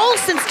a roll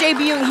since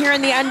debuting here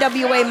in the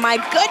NWA. My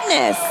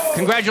goodness.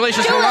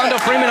 Congratulations, Rolando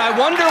Freeman. I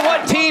wonder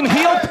what team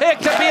he'll pick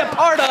to be a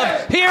part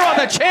of here on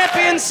the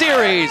Champion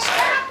Series.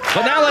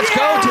 But now let's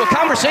go to a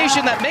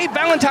conversation that Mae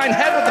Valentine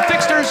had with the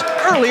Fixters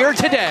earlier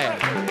today.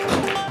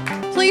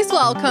 Please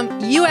welcome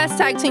U.S.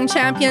 Tag Team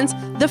Champions,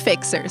 the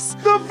Fixers.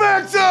 The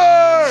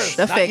Fixers!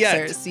 The Not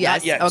Fixers,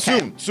 yet. yes. Not yet.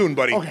 Okay. Soon,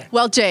 buddy. Okay.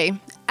 Well, Jay,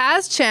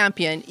 as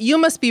champion, you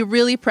must be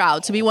really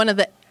proud to be one of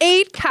the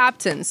 8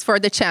 captains for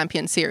the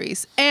Champion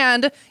Series.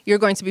 And you're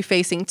going to be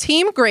facing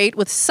Team Great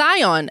with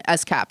Scion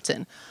as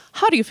captain.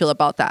 How do you feel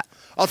about that?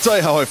 I'll tell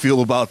you how I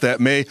feel about that,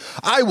 Mae.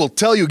 I will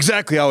tell you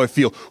exactly how I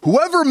feel.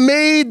 Whoever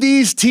made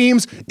these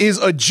teams is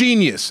a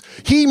genius.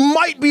 He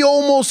might be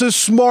almost as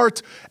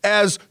smart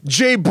as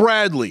Jay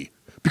Bradley.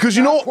 Because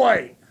you know...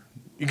 Quite.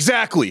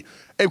 Exactly.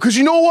 Because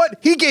you know what?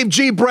 He gave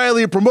Jay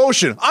Bradley a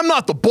promotion. I'm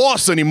not the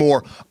boss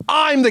anymore.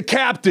 I'm the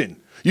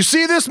captain. You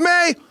see this,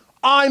 Mae?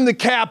 I'm the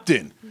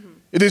captain.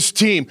 This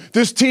team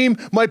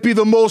might be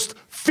the most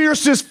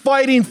fiercest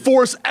fighting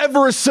force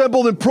ever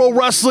assembled in pro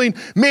wrestling,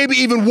 maybe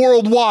even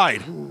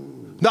worldwide.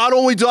 Not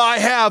only do I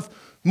have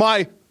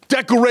my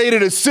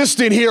decorated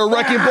assistant here,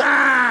 Wrecking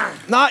Ball.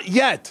 Not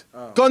yet.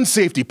 Gun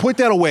safety, point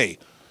that away.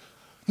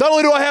 Not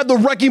only do I have the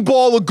Wrecking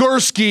Ball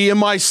Legursky and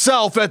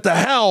myself at the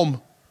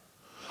helm,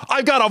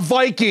 I've got a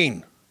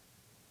Viking.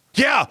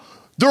 Yeah,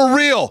 they're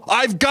real.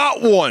 I've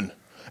got one.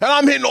 And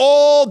I'm hitting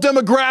all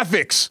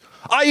demographics.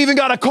 I even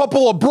got a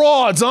couple of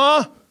broads,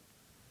 huh?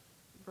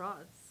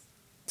 Broads.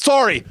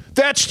 Sorry,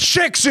 that's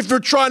chicks if you're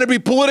trying to be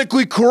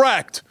politically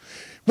correct.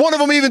 One of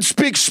them even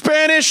speaks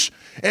Spanish,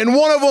 and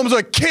one of them's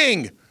a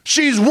king.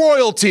 She's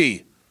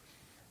royalty.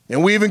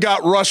 And we even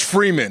got Rush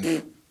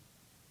Freeman.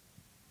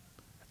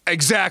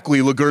 Exactly,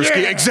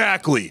 Legursky,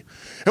 exactly.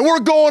 And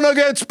we're going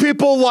against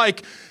people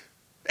like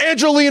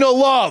Angelina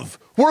Love.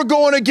 We're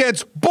going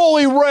against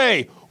Bully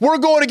Ray. We're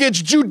going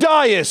against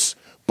Judais.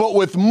 But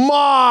with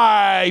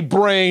my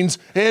brains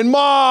and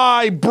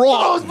my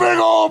Those big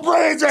old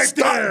brains right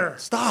there.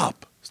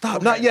 Stop.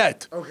 Not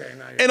yet. Okay,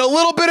 not yet. And a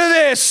little bit of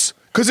this,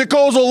 because it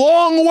goes a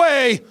long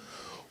way.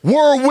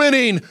 We're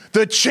winning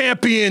the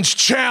Champions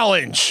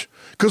Challenge.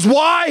 Because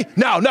why?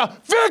 Now,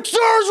 Fixers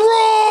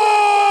rule!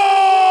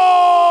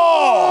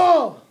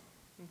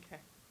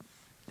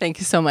 Thank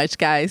you so much,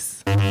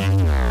 guys.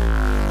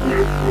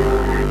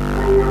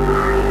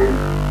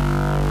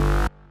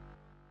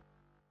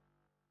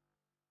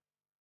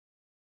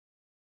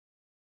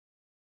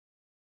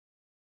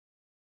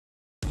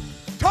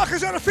 Talk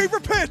is at a fever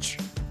pitch.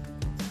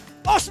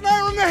 Austin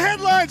Idol in the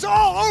headlines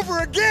all over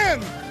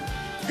again.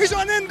 He's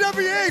on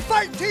NWA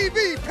Fight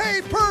TV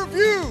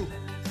pay-per-view.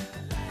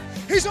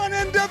 He's on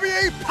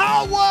NWA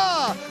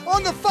Powerrrr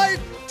on the Fight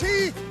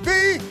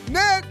TV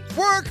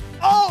network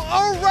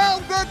all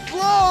around the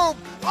globe.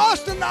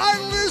 Austin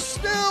Idol is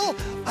still,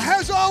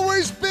 has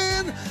always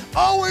been,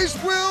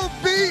 always will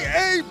be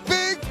a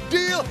big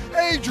deal,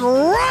 a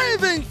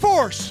driving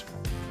force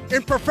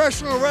in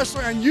professional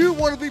wrestling. And you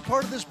want to be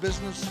part of this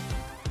business?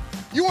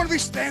 You want to be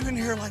standing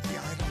here like the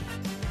Idol?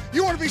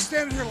 You want to be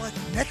standing here like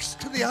next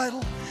to the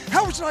Idol?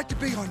 How would you like to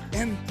be on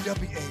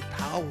NWA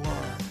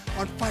Powerrrr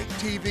on Fight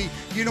TV?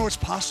 You know it's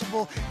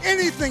possible.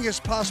 Anything is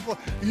possible.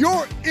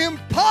 Your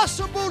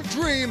impossible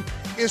dream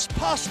is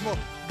possible.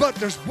 But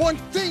there's one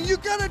thing you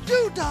gotta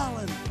do,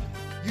 darling.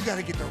 You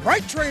gotta get the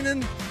right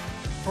training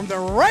from the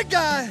right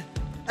guy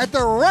at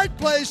the right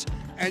place,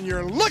 and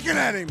you're looking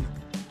at him.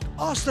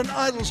 Austin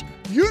Idol's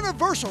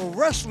Universal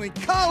Wrestling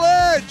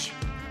College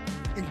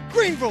in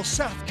Greenville,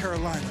 South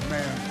Carolina,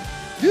 man.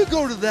 You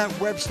go to that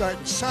website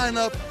and sign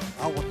up.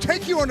 I will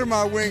take you under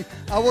my wing.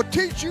 I will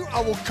teach you. I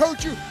will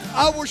coach you.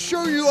 I will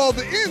show you all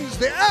the ins,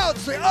 the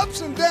outs, the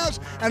ups and downs,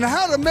 and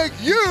how to make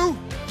you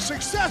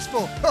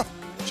successful,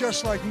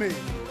 just like me.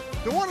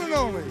 The one and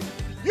only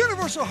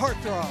Universal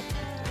Heartthrob,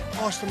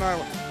 Austin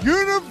Idol.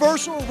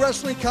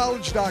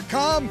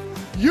 UniversalWrestlingCollege.com.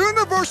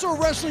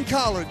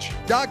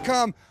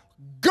 UniversalWrestlingCollege.com.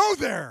 Go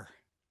there.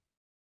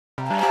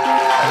 The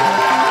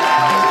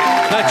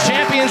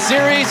Champion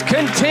Series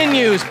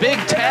continues. Big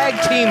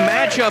tag team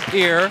matchup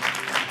here.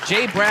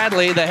 Jay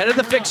Bradley, the head of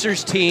the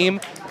Fixers team,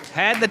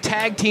 had the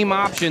tag team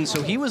option,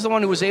 so he was the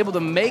one who was able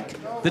to make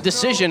the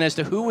decision as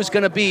to who was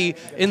going to be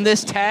in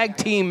this tag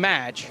team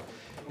match.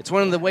 It's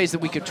one of the ways that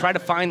we could try to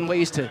find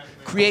ways to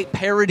create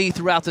parity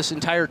throughout this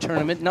entire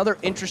tournament. Another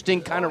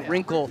interesting kind of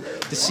wrinkle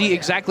to see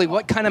exactly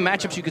what kind of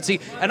matchups you could see.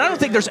 And I don't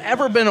think there's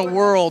ever been a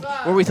world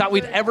where we thought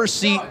we'd ever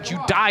see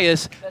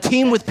Judais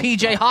team with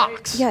PJ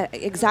Hawx. Yeah,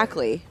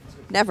 exactly.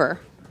 Never.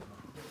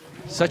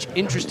 Such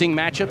interesting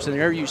matchups, and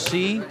there you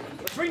see.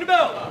 Let's ring the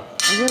bell.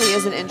 It really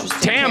is an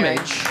interesting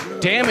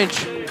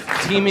Damage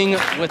teaming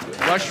with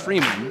Rush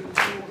Freeman.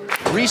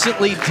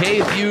 Recently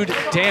debuted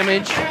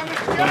Damage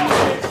from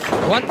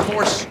Blunt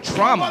Force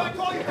Trauma.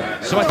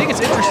 So I think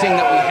it's interesting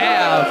that we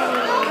have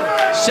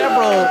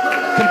several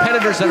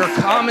competitors that are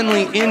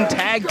commonly in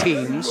tag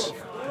teams,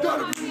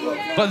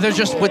 but they're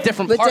just with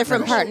different partners. With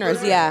different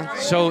partners, yeah.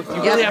 So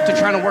you really have to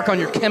try to work on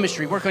your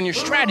chemistry, work on your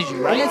strategy,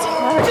 right? And it's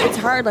hard. It's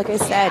hard, like I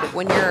said,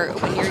 when you're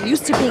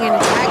used to being in a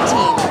tag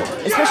team,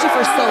 especially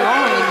for so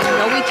long, and you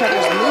know each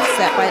other's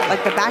moveset by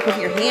like the back of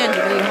your hand.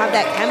 You know, you have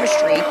that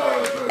chemistry,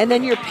 and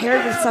then you're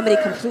paired with somebody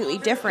completely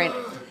different.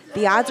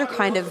 The odds are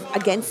kind of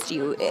against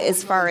you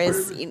as far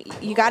as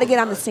you got to get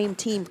on the same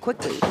team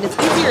quickly. And it's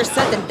easier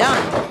said than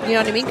done, you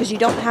know what I mean? Because you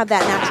don't have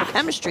that natural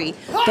chemistry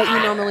that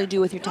you normally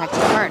do with your tag team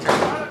partner.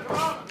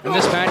 And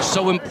this match is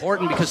so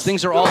important because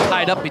things are all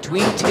tied up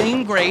between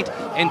Team Great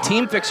and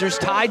Team Fixers,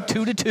 tied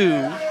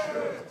 2-2.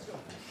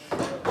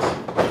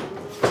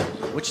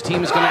 Which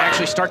team is going to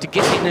actually start to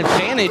get an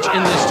advantage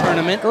in this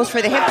tournament? Goes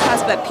for the hip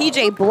toss, but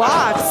PJ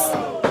blocks.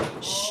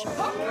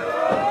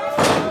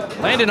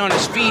 Landed on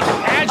his feet,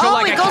 agile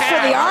like a cat. Oh, he goes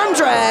for the arm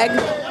drag.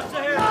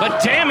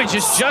 But Damage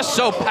is just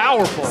so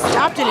powerful.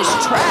 Stopped in his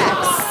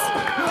tracks.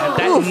 And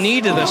that knee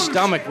to the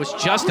stomach was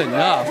just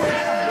enough.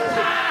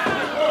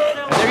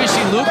 And there you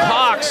see Luke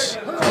Hawx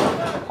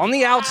on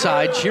the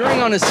outside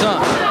cheering on his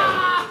son.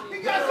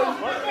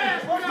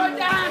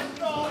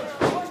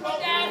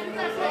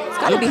 It's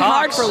got to be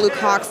hard for Luke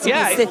Hawx to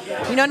be sit.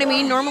 You know what I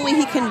mean? Normally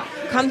he can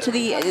come to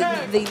the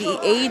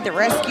aid, the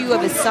rescue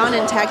of his son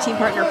and tag team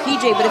partner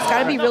PJ, but it's got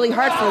to be really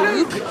hard for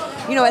Luke,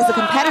 you know, as the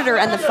competitor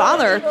and the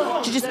father,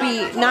 to just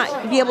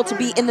not be able to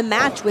be in the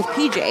match with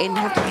PJ and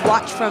have to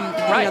watch from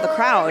you know, the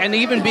crowd. And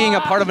even being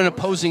a part of an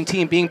opposing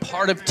team, being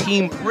part of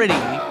Team Pretty,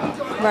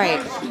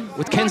 right?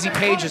 With Kenzie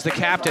Page as the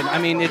captain, I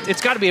mean,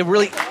 it's got to be a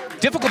really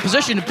difficult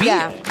position to be in.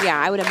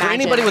 Yeah, I would imagine. For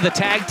anybody with a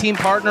tag team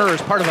partner or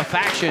as part of a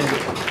faction.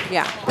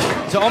 Yeah.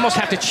 To almost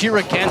have to cheer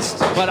against,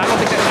 but I don't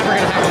think that's ever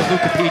going to happen with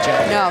Luke and PJ.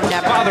 No,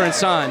 never. Father and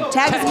son.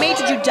 Tag is made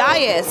to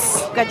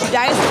Judais. Got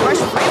Judais and Rush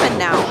Freeman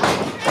now.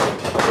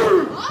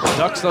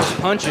 Ducks those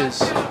punches.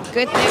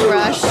 Good thing,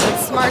 Rush.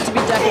 It's smart to be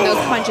ducking those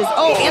punches.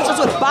 Oh, answers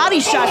with body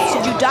shots to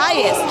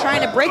Judais,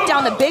 trying to break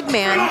down the big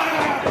man.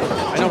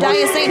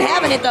 Judais ain't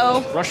having it,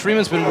 though. Rush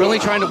Freeman's been really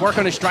trying to work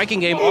on his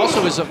striking game,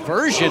 also his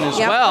aversion as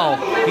well.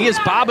 He is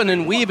bobbing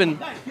and weaving.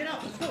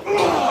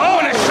 Oh,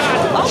 and a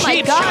shot. Oh, my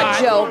Cheap God,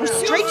 shot. Joe.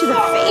 Straight to the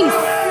face.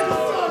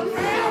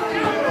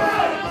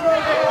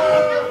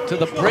 To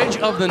the bridge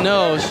of the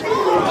nose.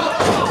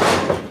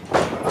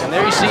 And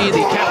there you see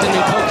the captain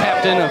and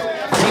co-captain of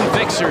Team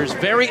Fixers,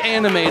 very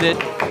animated.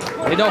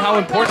 They know how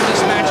important this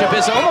matchup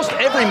is. Almost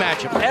every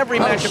matchup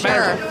matters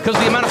because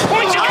of the amount of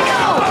points.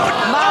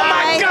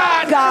 My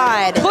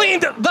God.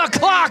 Cleaned the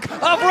clock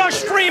of Rush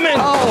Freeman.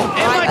 Oh,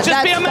 it might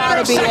just be a matter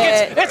of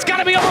seconds. It's got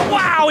to be over.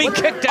 Wow, he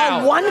kicked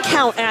out. A 1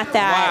 count at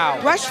that.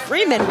 Wow. Rush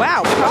Freeman,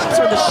 wow, props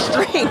for the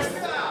strength.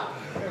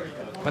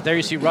 But there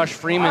you see Rush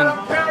Freeman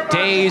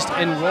dazed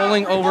and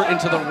rolling over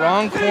into the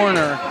wrong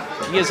corner.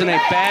 He is in a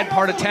bad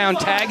part of town.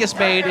 Tag is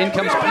made. In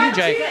comes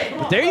PJ.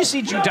 But there you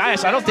see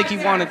Judais. I don't think he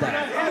wanted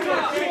that.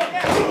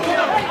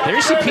 There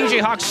you see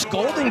PJ Hawx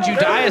scolding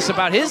Judais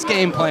about his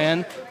game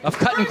plan of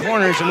cutting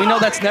corners, and we know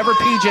that's never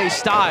PJ's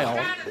style.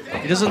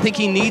 He doesn't think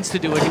he needs to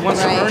do it. He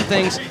wants to learn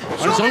things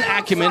on his own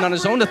acumen, on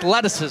his own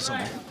athleticism.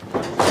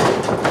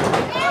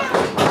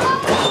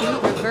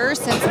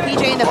 Reverse sends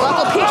PJ in the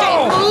buckle.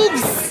 PJ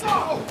moves.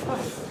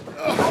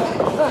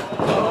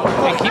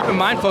 And keep in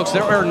mind, folks,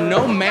 there are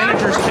no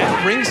managers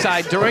at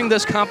ringside during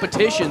this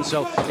competition,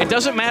 so it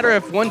doesn't matter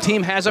if one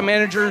team has a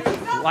manager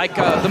like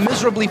the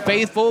Miserably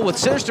Faithful with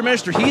Sinister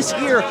Minister. He's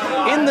here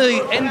in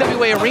the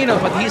NWA arena,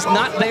 but he's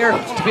not there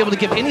to be able to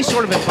give any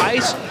sort of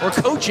advice or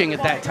coaching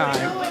at that time,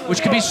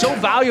 which could be so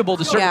valuable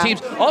to certain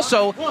teams.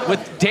 Also, with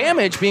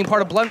Damage being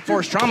part of Blunt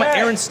Force Trauma,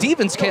 Aaron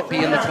Stevens can't be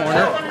in the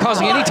corner,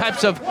 causing any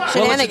types of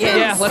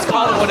shenanigans. Let's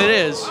call it what it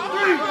is.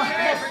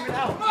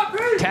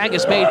 Tag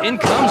is made. In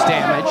comes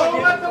Damage.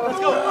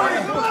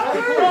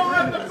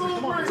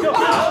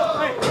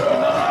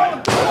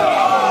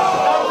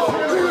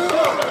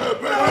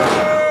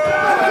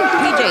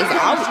 PJ's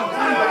out.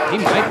 He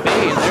might be.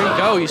 And there you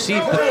go. You see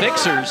the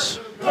Fixers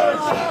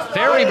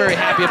very, very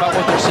happy about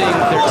what they're seeing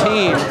with their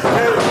team.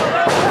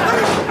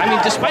 I mean,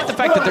 despite the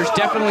fact that there's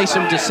definitely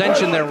some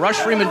dissension there, Rush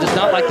Freeman does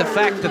not like the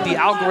fact that the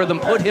algorithm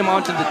put him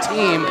onto the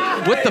team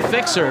with the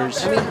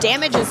Fixers. I mean,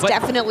 Damage is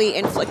definitely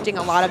inflicting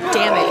a lot of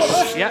damage.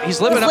 Yeah,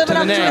 he's living up to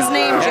the name. His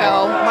name,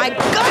 Joe. My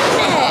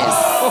goodness!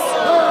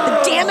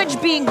 The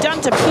damage being done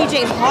to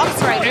PJ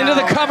Hawx right now. Into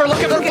the cover,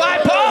 looking for 5.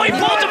 Oh, he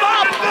pulled him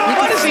up!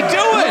 What is he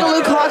doing? Look at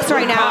Luke Hawx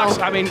right now.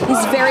 I mean,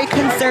 he's very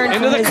concerned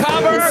for his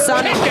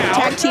son and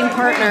tag team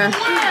partner.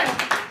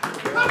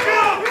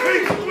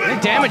 I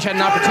think Damage had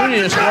an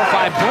opportunity to score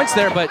 5 points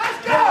there, but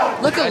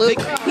look at Luke.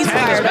 He's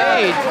fired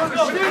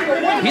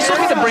up. He's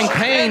looking to bring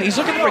pain. He's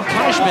looking to bring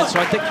punishment. So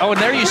I think. Oh,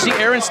 and there you see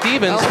Aaron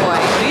Stevens. Oh boy.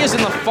 He is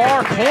in the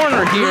far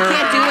corner here. He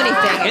can't do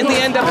anything in the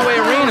NWA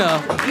arena.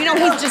 You know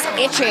he's just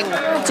itching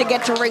to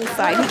get to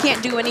ringside. He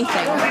can't do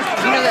anything.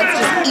 You know that's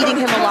just eating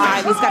him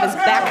alive. He's got his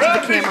back to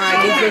the camera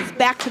and he's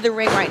back to the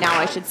ring right now,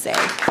 I should say.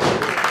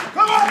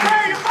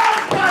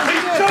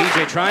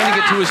 PJ trying to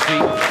get to his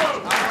feet.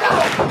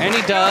 And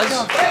he does.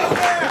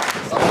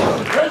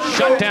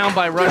 Shut down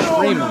by Rush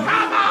Freeman.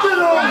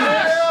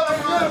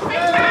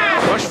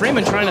 Rush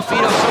Freeman trying to feed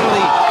on some of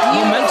the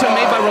momentum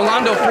made by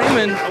Rolando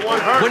Freeman,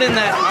 winning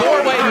that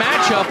 4-way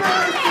matchup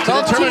to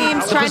determine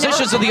the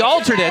positions of the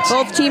alternates.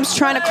 Both teams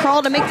trying to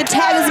crawl to make the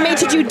tag is made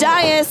to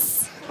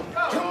Judais.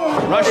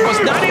 Rush was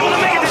not able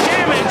to make the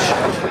damage.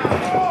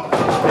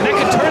 And that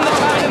could turn the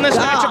tide in this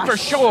matchup for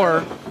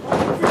sure.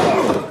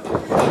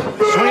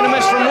 Swing and a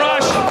miss from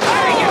Rush.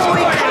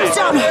 He comes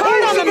down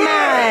hard on the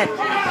mat.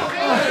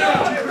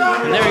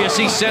 And there you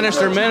see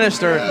Sinister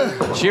Minister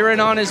cheering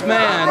on his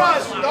man.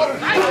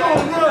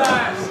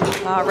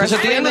 Because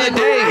at the end of the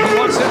day, he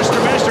wants Sinister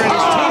Minister and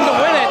his team to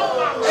win it.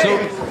 So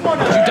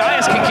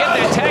Judais can get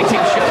that tag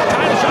team shot.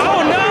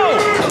 Oh no!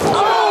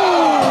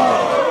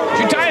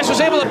 Judais was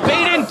able to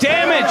bait in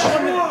Damage.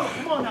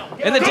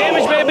 And the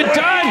damage may have been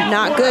done.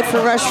 Not good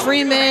for Rush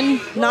Freeman.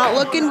 Not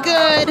looking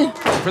good.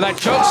 For that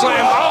choke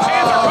slam. Oh,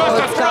 hands across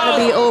the throat. It's got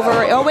to be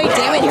over. Oh, wait,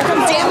 damn it. Here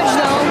comes Damage,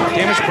 though.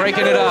 Damage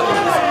breaking it up.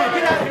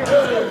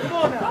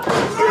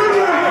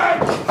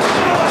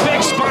 Big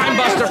spine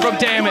buster from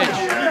Damage.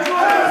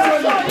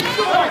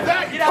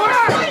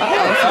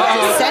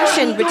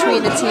 Dissension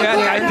between the team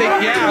here. I think,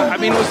 I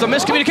mean, it was the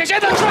miscommunication.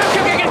 And the drop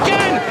kick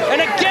again. And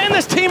again,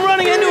 this team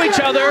running into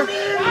each other.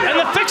 And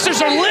the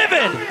Fixers are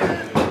livid.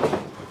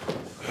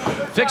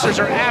 Fixers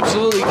are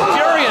absolutely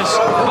furious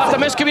about the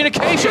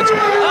miscommunications.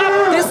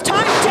 Up. This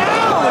time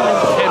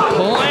down. And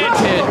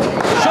planted.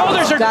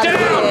 Shoulders are down.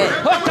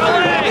 Hook the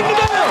leg.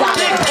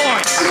 Big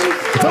points.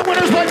 The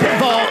winners by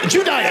pinfall,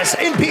 Judais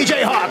and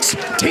PJ Hawx.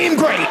 Team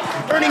Great,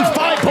 earning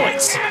 5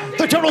 points.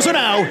 The totals are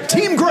now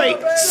Team Great,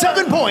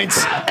 7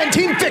 points, and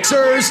Team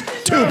Fixers,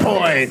 2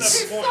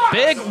 points.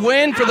 Big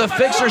win for the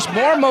Fixers.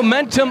 More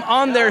momentum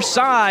on their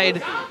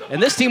side.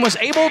 And this team was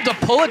able to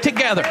pull it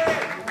together.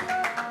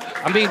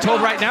 I'm being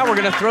told right now we're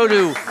going to throw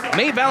to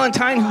May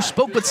Valentine, who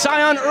spoke with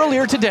Scion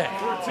earlier today.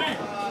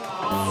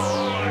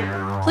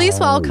 Please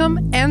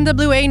welcome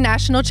NWA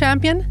National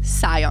Champion,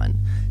 Scion.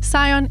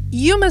 Scion,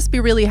 you must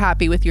be really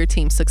happy with your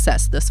team's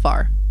success this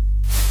far.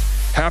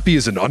 Happy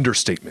is an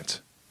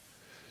understatement.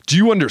 Do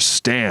you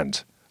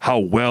understand how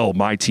well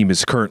my team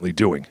is currently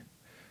doing?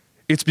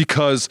 It's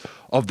because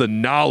of the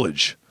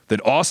knowledge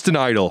that Austin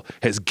Idol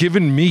has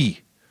given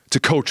me to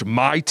coach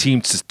my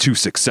team to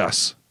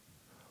success.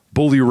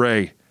 Bully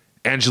Ray,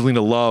 Angelina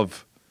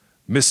Love,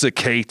 Missa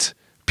Kate,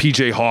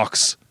 PJ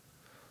Hawx,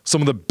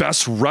 some of the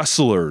best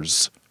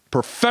wrestlers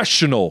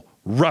professional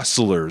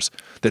wrestlers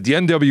that the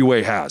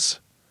NWA has.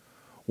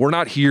 We're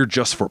not here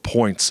just for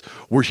points.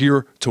 We're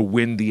here to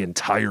win the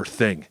entire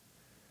thing.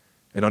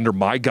 And under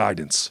my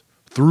guidance,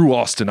 through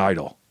Austin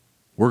Idol,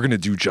 we're going to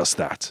do just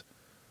that.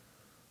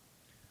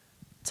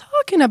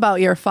 Talking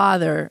about your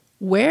father,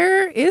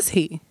 where is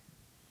he?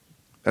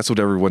 That's what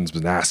everyone's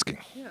been asking.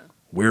 Yeah.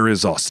 Where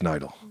is Austin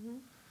Idol?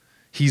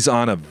 He's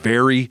on a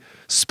very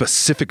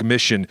specific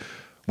mission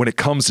when it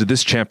comes to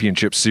this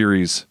championship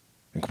series.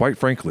 And quite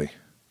frankly,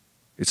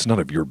 it's none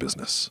of your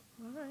business.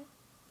 All right.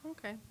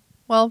 Okay.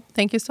 Well,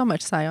 thank you so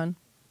much, Sion.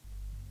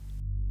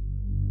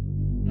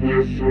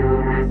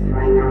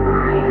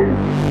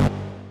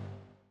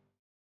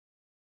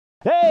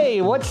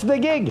 Hey, what's the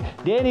gig?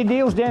 Danny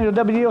Deals, Daniel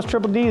W. Deals,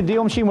 Triple D, the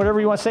Deal Machine,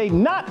 whatever you want to say.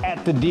 Not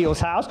at the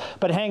Deals house,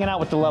 but hanging out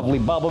with the lovely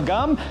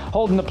Bubblegum,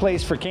 holding the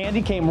place for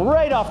Candy, came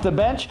right off the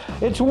bench.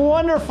 It's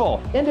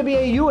wonderful.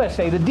 NWA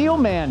USA, the Deal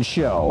Man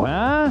Show,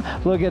 huh?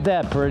 Look at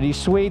that, pretty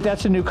sweet.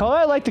 That's a new color.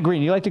 I like the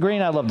green. You like the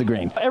green? I love the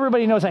green.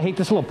 Everybody knows I hate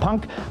this little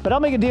punk, but I'll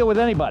make a deal with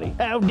anybody.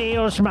 Oh,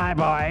 Deals, my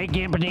boy.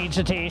 Gimp needs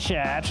a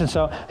t-shirt. And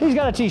so he's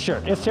got a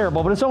t-shirt. It's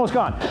terrible, but it's almost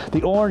gone.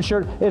 The orange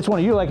shirt, it's one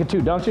of you like it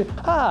too, don't you?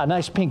 Ah,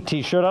 nice pink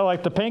t-shirt. I like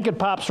the pink. It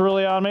pops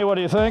really on me. What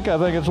do you think? I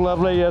think it's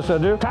lovely. Yes, I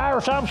do.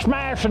 Tyrus, I'm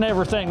smashing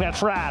everything.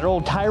 That's right.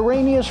 Old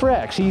Tyrannius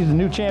Rex. He's the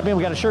new champion.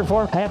 We got a shirt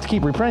for him. I have to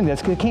keep reprinting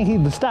this because I can't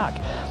keep the stock.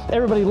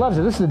 Everybody loves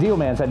it. This is the Deal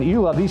Man side.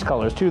 You love these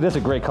colors too. This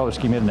is a great color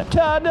scheme, isn't it?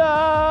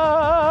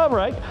 Ta-da!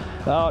 Right?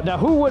 Now,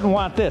 who wouldn't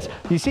want this?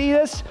 You see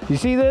this? You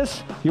see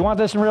this? You want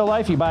this in real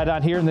life? You buy it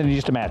on here and then you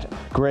just imagine.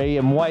 Gray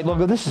and white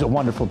logo. This is a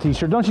wonderful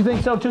t-shirt. Don't you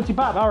think so, Tootsie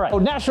Pop? All right.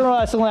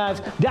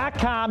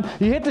 NationalWrestlingAlliance.com.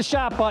 You hit the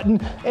shop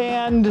button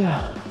and...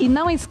 E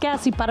não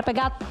esquece para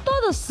pegar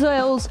todos os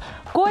seus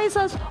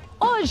coisas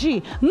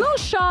hoje no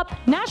shop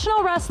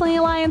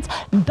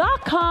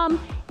nationalwrestlingalliance.com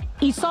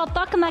e só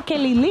toca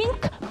naquele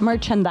link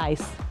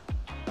merchandise.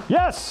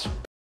 Yes!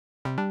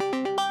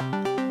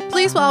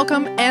 Please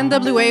welcome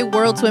NWA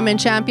World's Women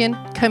Champion,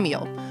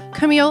 Camille.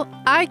 Camille,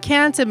 I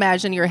can't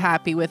imagine you're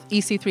happy with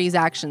EC3's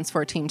actions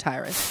for Team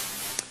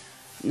Tyrus.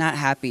 Not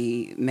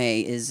happy, May,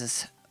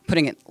 is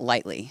putting it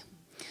lightly.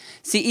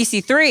 See,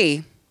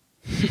 EC3,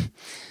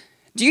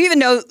 do you even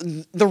know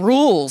the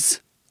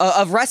rules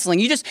of wrestling?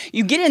 You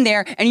get in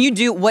there and you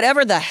do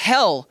whatever the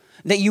hell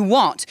that you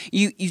want.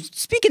 You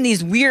speak in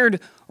these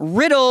weird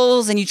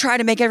riddles and you try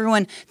to make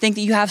everyone think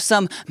that you have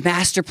some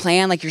master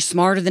plan, like you're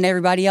smarter than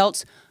everybody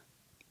else.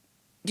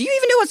 Do you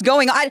even know what's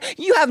going on?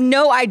 You have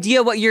no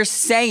idea what you're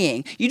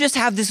saying. You just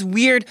have this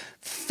weird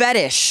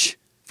fetish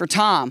for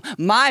Thom,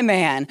 my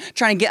man,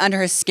 trying to get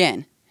under his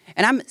skin.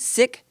 And I'm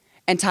sick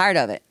and tired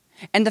of it.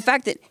 And the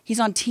fact that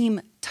he's on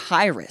Team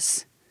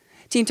Tyrus.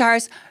 Team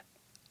Tyrus,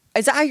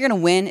 is that how you're going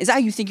to win? Is that how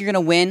you think you're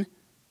going to win?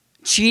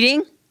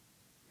 Cheating?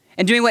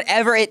 And doing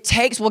whatever it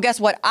takes? Well, guess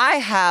what? I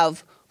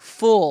have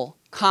full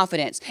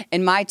confidence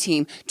in my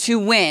team to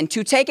win,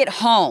 to take it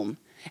home,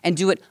 and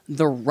do it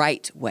the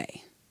right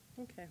way.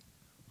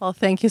 Well,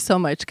 thank you so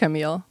much,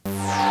 Camille. Main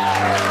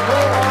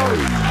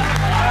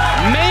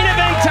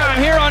event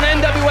time here on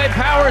NWA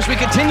Powerrrr as we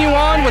continue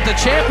on with the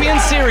Champion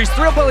Series.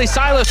 Thrillbilly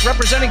Silas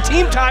representing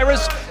Team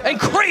Tyrus and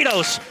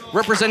Kratos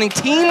representing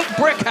Team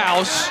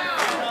Brickhouse.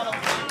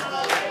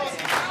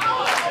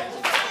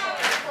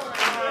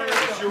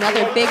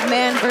 Another big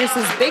man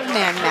versus big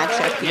man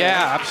matchup here.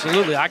 Yeah,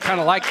 absolutely. I kind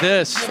of like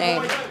this.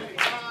 Same.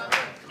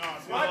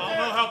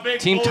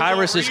 Team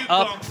Tyrus is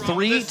up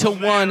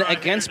 3-1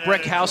 against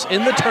Brickhouse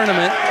in the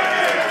tournament.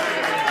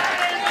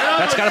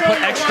 That's got to put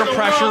extra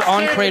pressure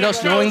on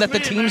Kratos, knowing that the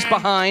team's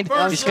behind.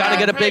 He's got to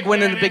get a big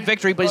win and a big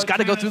victory, but he's got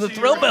to go through the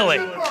Thrillbilly.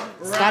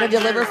 He's got to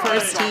deliver for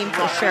his team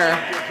for sure.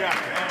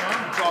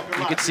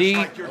 You can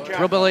see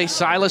Thrillbilly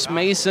Silas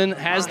Mason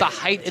has the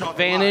height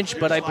advantage,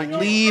 but I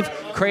believe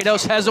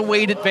Kratos has a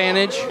weight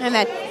advantage. And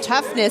that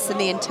toughness and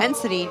the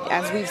intensity,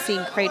 as we've seen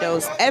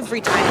Kratos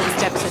every time he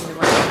steps in the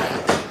ring.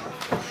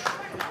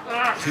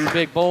 Two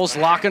big bulls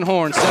locking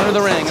horns, center of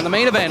the ring, in the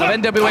main event of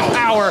NWA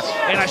Powerrrr,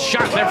 and a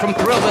shot there from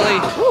Thrillbilly.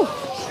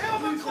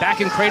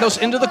 Backing Kratos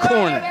into the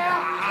corner.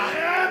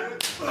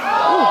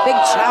 Ooh, big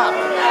chop.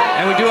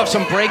 And we do have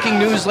some breaking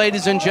news,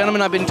 ladies and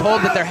gentlemen. I've been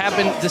told that there have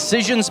been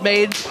decisions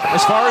made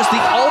as far as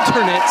the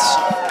alternates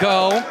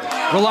go.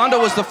 Rolando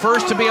was the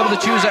first to be able to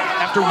choose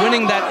after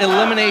winning that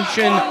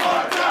elimination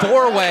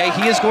four-way.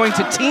 He is going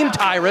to Team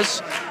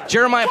Tyrus.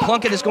 Jeremiah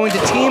Plunkett is going to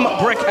Team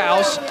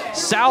Brickhouse.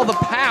 Sal the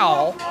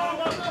Pal,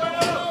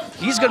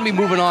 he's going to be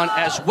moving on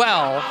as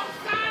well.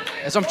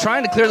 As I'm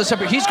trying to clear this up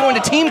here, he's going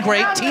to Team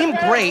Great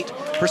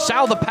for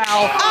Sal the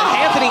Pal. And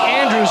Anthony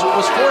Andrews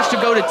was forced to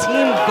go to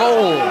Team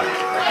Gold.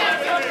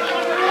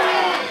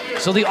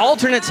 So the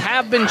alternates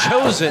have been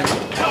chosen.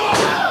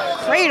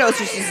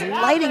 Kratos is just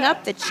lighting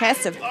up the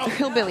chest of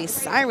Thrillbilly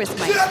Cyrus,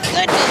 my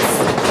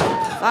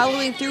goodness.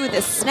 Following through with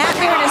a snap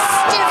here and a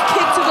stiff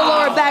kick to the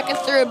lower back of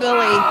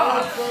Thrillbilly.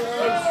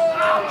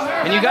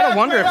 And you got to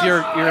wonder if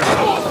you're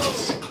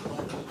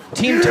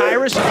Team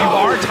Tyrus, if you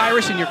are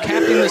Tyrus and you're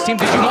captaining this team,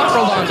 did you want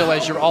Rolando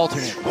as your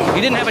alternate?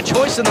 You didn't have a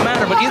choice in the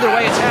matter, but either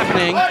way it's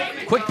happening.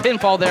 Quick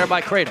pinfall there by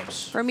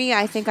Kratos. For me,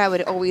 I think I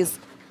would always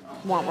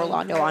want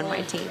Rolando on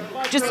my team.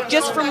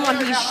 Just from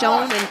what he's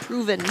shown and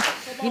proven,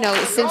 you know,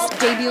 since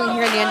debuting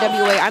here in the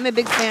NWA. I'm a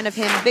big fan of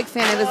him, big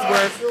fan of his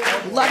work.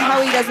 Love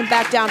how he doesn't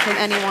back down from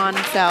anyone,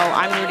 so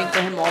I'm rooting for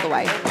him all the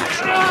way. Oh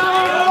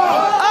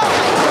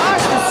my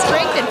gosh, the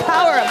strength and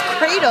power of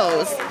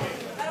Kratos.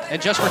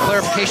 And just for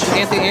clarification,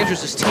 Anthony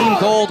Andrews is Team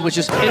Gold, which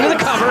is into the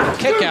cover,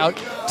 kick out.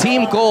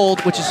 Team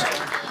Gold, which is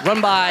run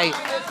by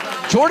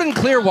Jordan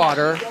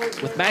Clearwater,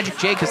 with Magic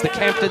Jake as the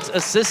captain's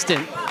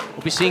assistant.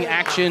 We'll be seeing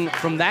action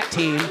from that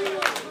team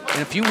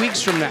in a few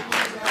weeks from now.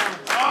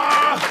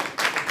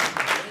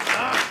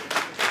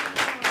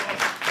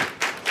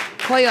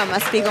 Pollo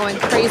must be going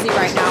crazy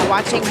right now,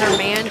 watching her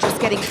man just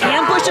getting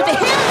ambushed at the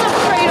hands of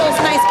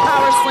Kratos. Nice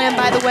power slam,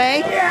 by the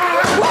way.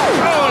 Oh,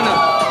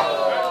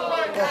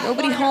 no.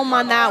 Nobody home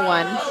on that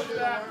one.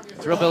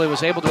 Thrillbilly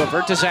was able to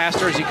avert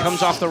disaster as he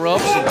comes off the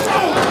ropes.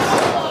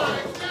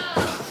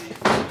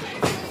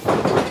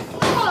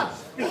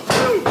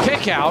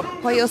 Kick out.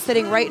 Pollo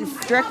sitting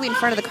directly in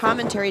front of the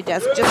commentary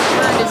desk, just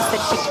turned and said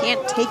she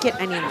can't take it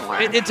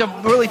anymore. It's a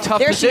really tough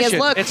there position. She is,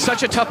 look. It's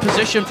such a tough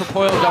position for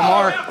Pollo Del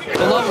Mar.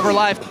 The love of her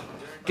life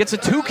gets a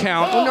 2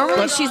 count. Well,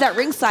 normally she's at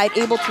ringside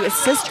able to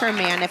assist her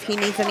man if he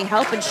needs any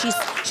help, and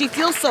she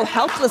feels so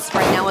helpless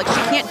right now, like she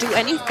can't do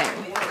anything.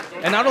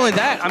 And not only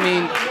that, I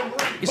mean,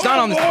 he's not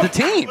on the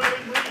team.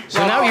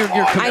 So now you're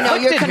conflicted. I know,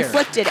 you're here.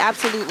 conflicted,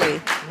 absolutely.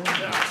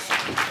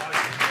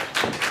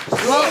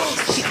 Well,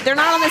 they're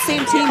not on the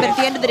same team, but at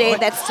the end of the day,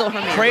 that's still her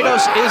man.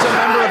 Kratos is a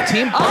member of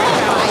Team Brickhouse.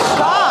 Oh my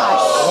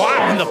gosh!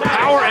 Wow, and the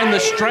power and the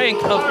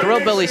strength of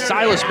Thrillbilly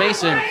Silas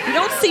Mason. You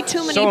don't see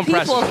too many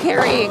people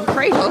carrying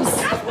Kratos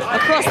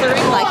across the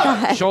ring like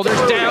that. Shoulders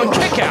down,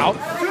 kick out.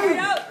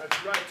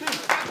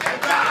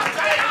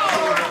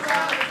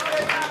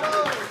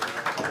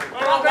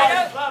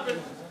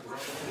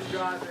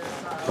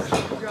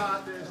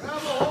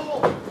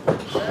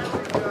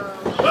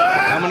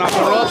 Coming off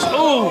the ropes.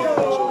 Ooh!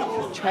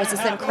 Tries to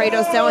send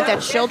Kratos down with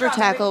that shoulder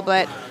tackle,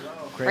 but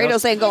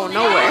Kratos ain't going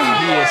nowhere.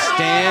 He is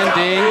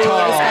standing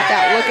tall. He's got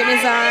that look in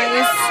his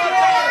eyes.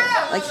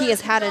 Like he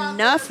has had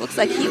enough. Looks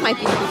like he might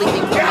be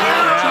bleeding from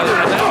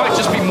behind. That might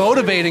just be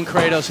motivating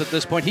Kratos at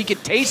this point. He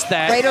could taste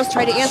that. Kratos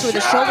tried to answer with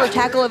a shoulder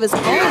tackle of his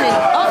own, and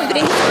oh, he's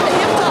gonna hit with a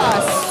hip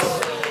toss.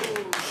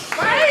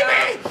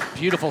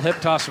 Beautiful hip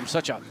toss from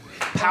such a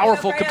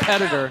powerful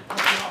competitor.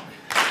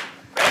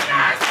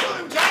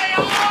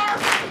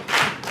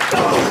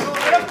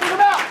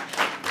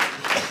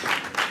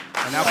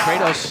 And now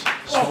Kratos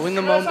slowing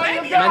the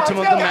momentum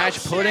of the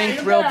match, putting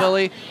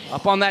Thrillbilly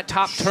up on that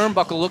top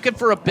turnbuckle, looking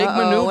for a big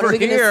maneuver what are we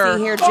here. Gonna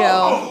see here,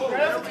 Joe?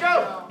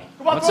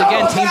 Once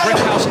again, Team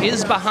Brickhouse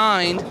is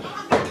behind.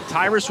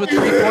 Tyrus with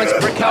 3 points,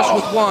 Brickhouse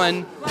with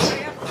 1.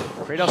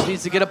 Kratos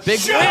needs to get a big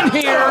win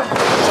here.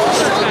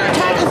 Shoulder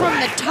tackle from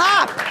the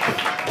top.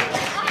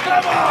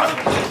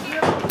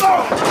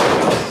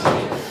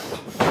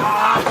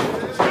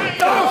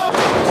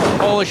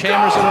 Polish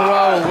hammers in a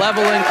row,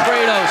 leveling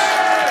Kratos.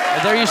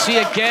 And there you see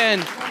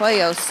again.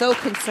 Pollo so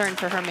concerned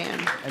for her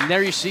man. And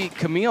there you see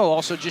Camille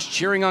also just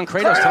cheering on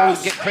Kratos, telling him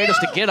to get Kratos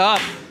to get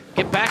up,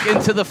 get back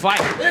into the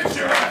fight.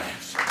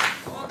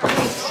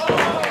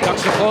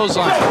 Ducks the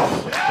clothesline.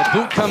 The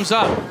boot comes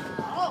up.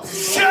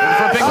 Looking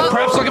for a big,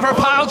 perhaps looking for a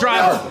pile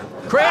driver.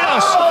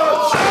 Kratos,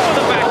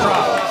 the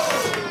backdrop.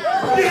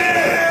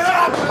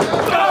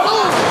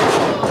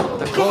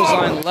 The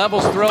clothesline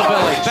levels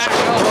Thrillbilly. Back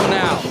elbow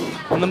now.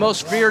 And the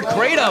most feared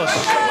Kratos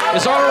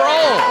is on a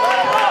roll.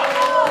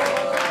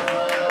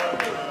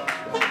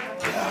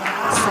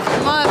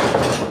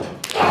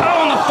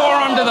 Oh, and the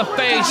forearm to the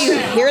face. Did you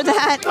hear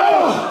that?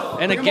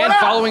 And again,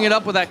 following it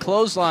up with that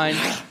clothesline,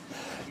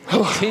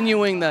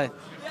 continuing the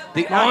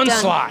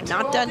onslaught.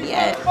 Not done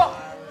yet.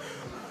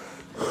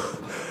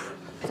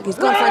 He's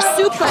going for a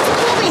suplex.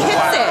 Ooh, he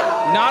hits it.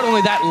 Not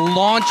only that,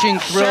 launching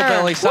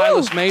Thrillbilly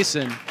Silas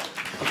Mason.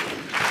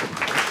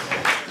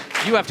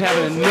 You have to have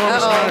an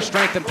enormous amount of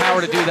strength and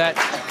power to do that.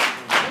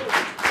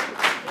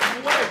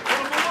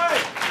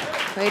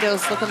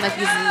 Kratos looking like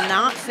he's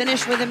not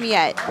finished with him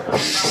yet.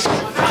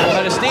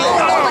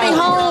 Nobody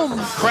home.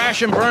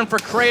 Crash and burn for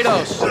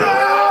Kratos.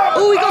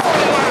 Ooh, he goes.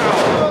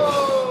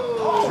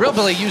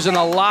 Thrillbilly using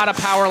a lot of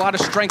power, a lot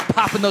of strength,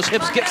 popping those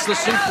hips, gets the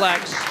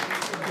suplex.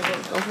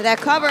 Go for that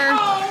cover.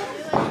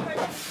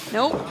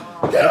 Nope.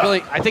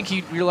 Thrillbilly, I think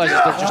he realizes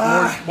that just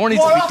more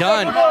needs to be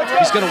done.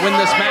 He's going to win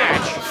this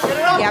match.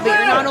 Yeah, but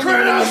you're not only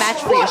winning the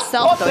match for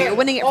yourself, though. You're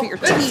winning it for your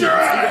team. So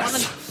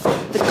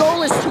the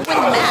goal is to win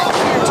the match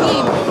for your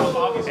team.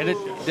 And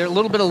a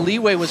little bit of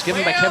leeway was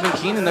given by Kevin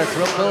Keenan there.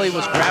 Thrillbilly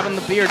was grabbing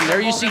the beard. And there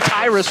you see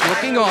Tyrus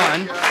looking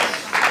on.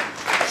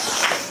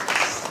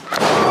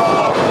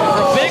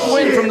 For a big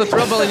win from the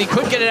Thrillbilly, and he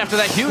could get it after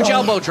that huge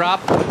elbow drop.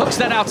 Hooks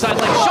that outside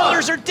leg.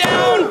 Shoulders are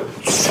down.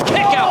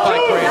 Kick out by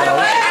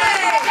Kratos.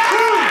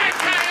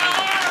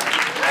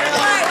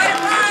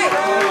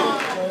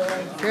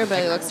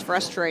 Everybody looks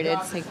frustrated.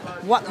 It's like,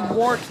 what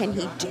more can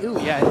he do?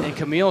 Yeah, and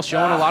Camille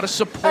showing a lot of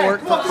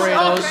support for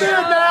Kratos.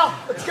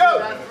 Let's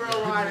go.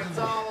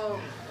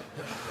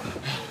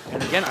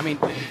 And again, I mean,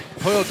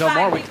 Pollo Del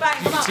Mar, you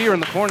can see her in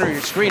the corner of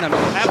your screen. I mean,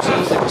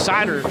 absolutely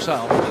beside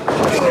herself.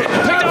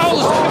 Oh,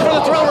 was looking for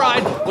the thrill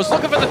ride. Was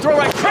looking for the thrill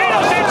ride.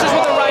 Kratos answers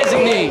with a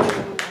rising knee.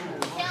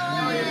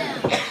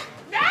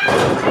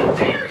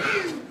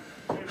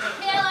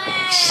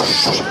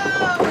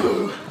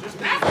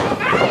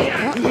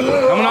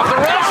 Coming off the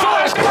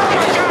ropes.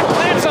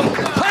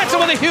 Plants him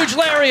with a huge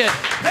lariat.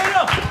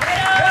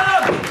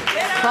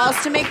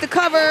 Falls to make the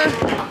cover.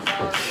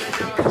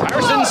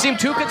 Tyrus didn't seem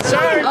too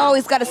concerned. Oh,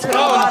 he's got his foot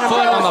on the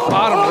foot on the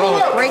bottom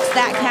rope. Breaks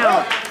that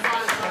count.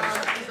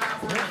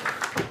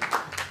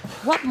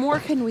 What more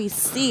can we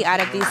see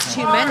out of these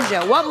two men,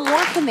 Joe? What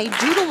more can they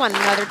do to one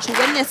another to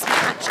win this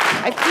match?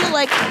 I feel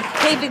like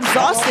they've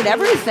exhausted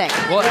everything.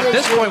 Well, at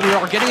this point, we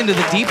are getting into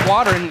the deep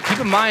water, and keep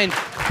in mind,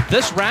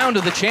 this round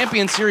of the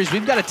Champion Series,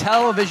 we've got a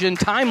television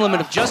time limit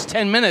of just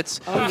 10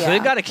 minutes. Oh, yeah. So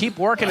they've got to keep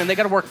working, and they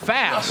got to work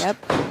fast. Yep.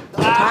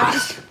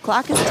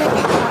 Clock is ticking.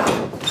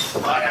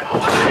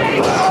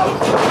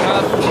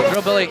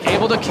 Drill Billy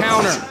able to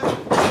counter. Pick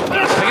it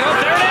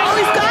up, there it is. Oh,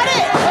 he's got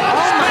it.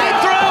 Oh,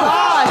 my through.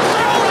 gosh.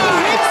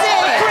 He hits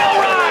it. Thrill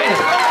ride.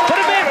 But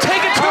it may have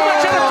taken too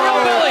much of the Drill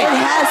Billy. It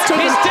has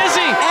taken He's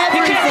dizzy.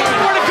 everything. He can't find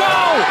where to go.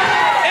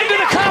 Into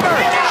the cover.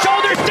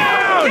 Shoulders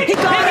down. He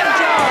got it.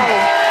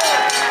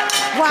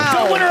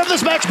 Wow. The winner of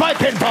this match by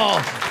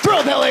pinfall,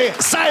 Thrillbilly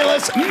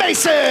Silas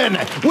Mason,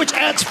 which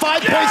adds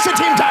 5 points to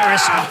Team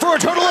Tyrus for a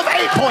total of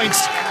 8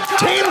 points.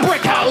 Team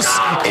Brickhouse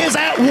is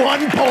at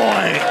 1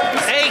 point.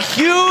 A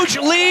huge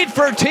lead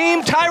for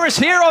Team Tyrus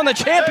here on the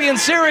Champion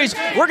Series.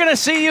 We're going to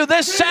see you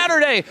this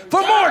Saturday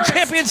for more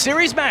Champion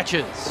Series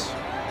matches.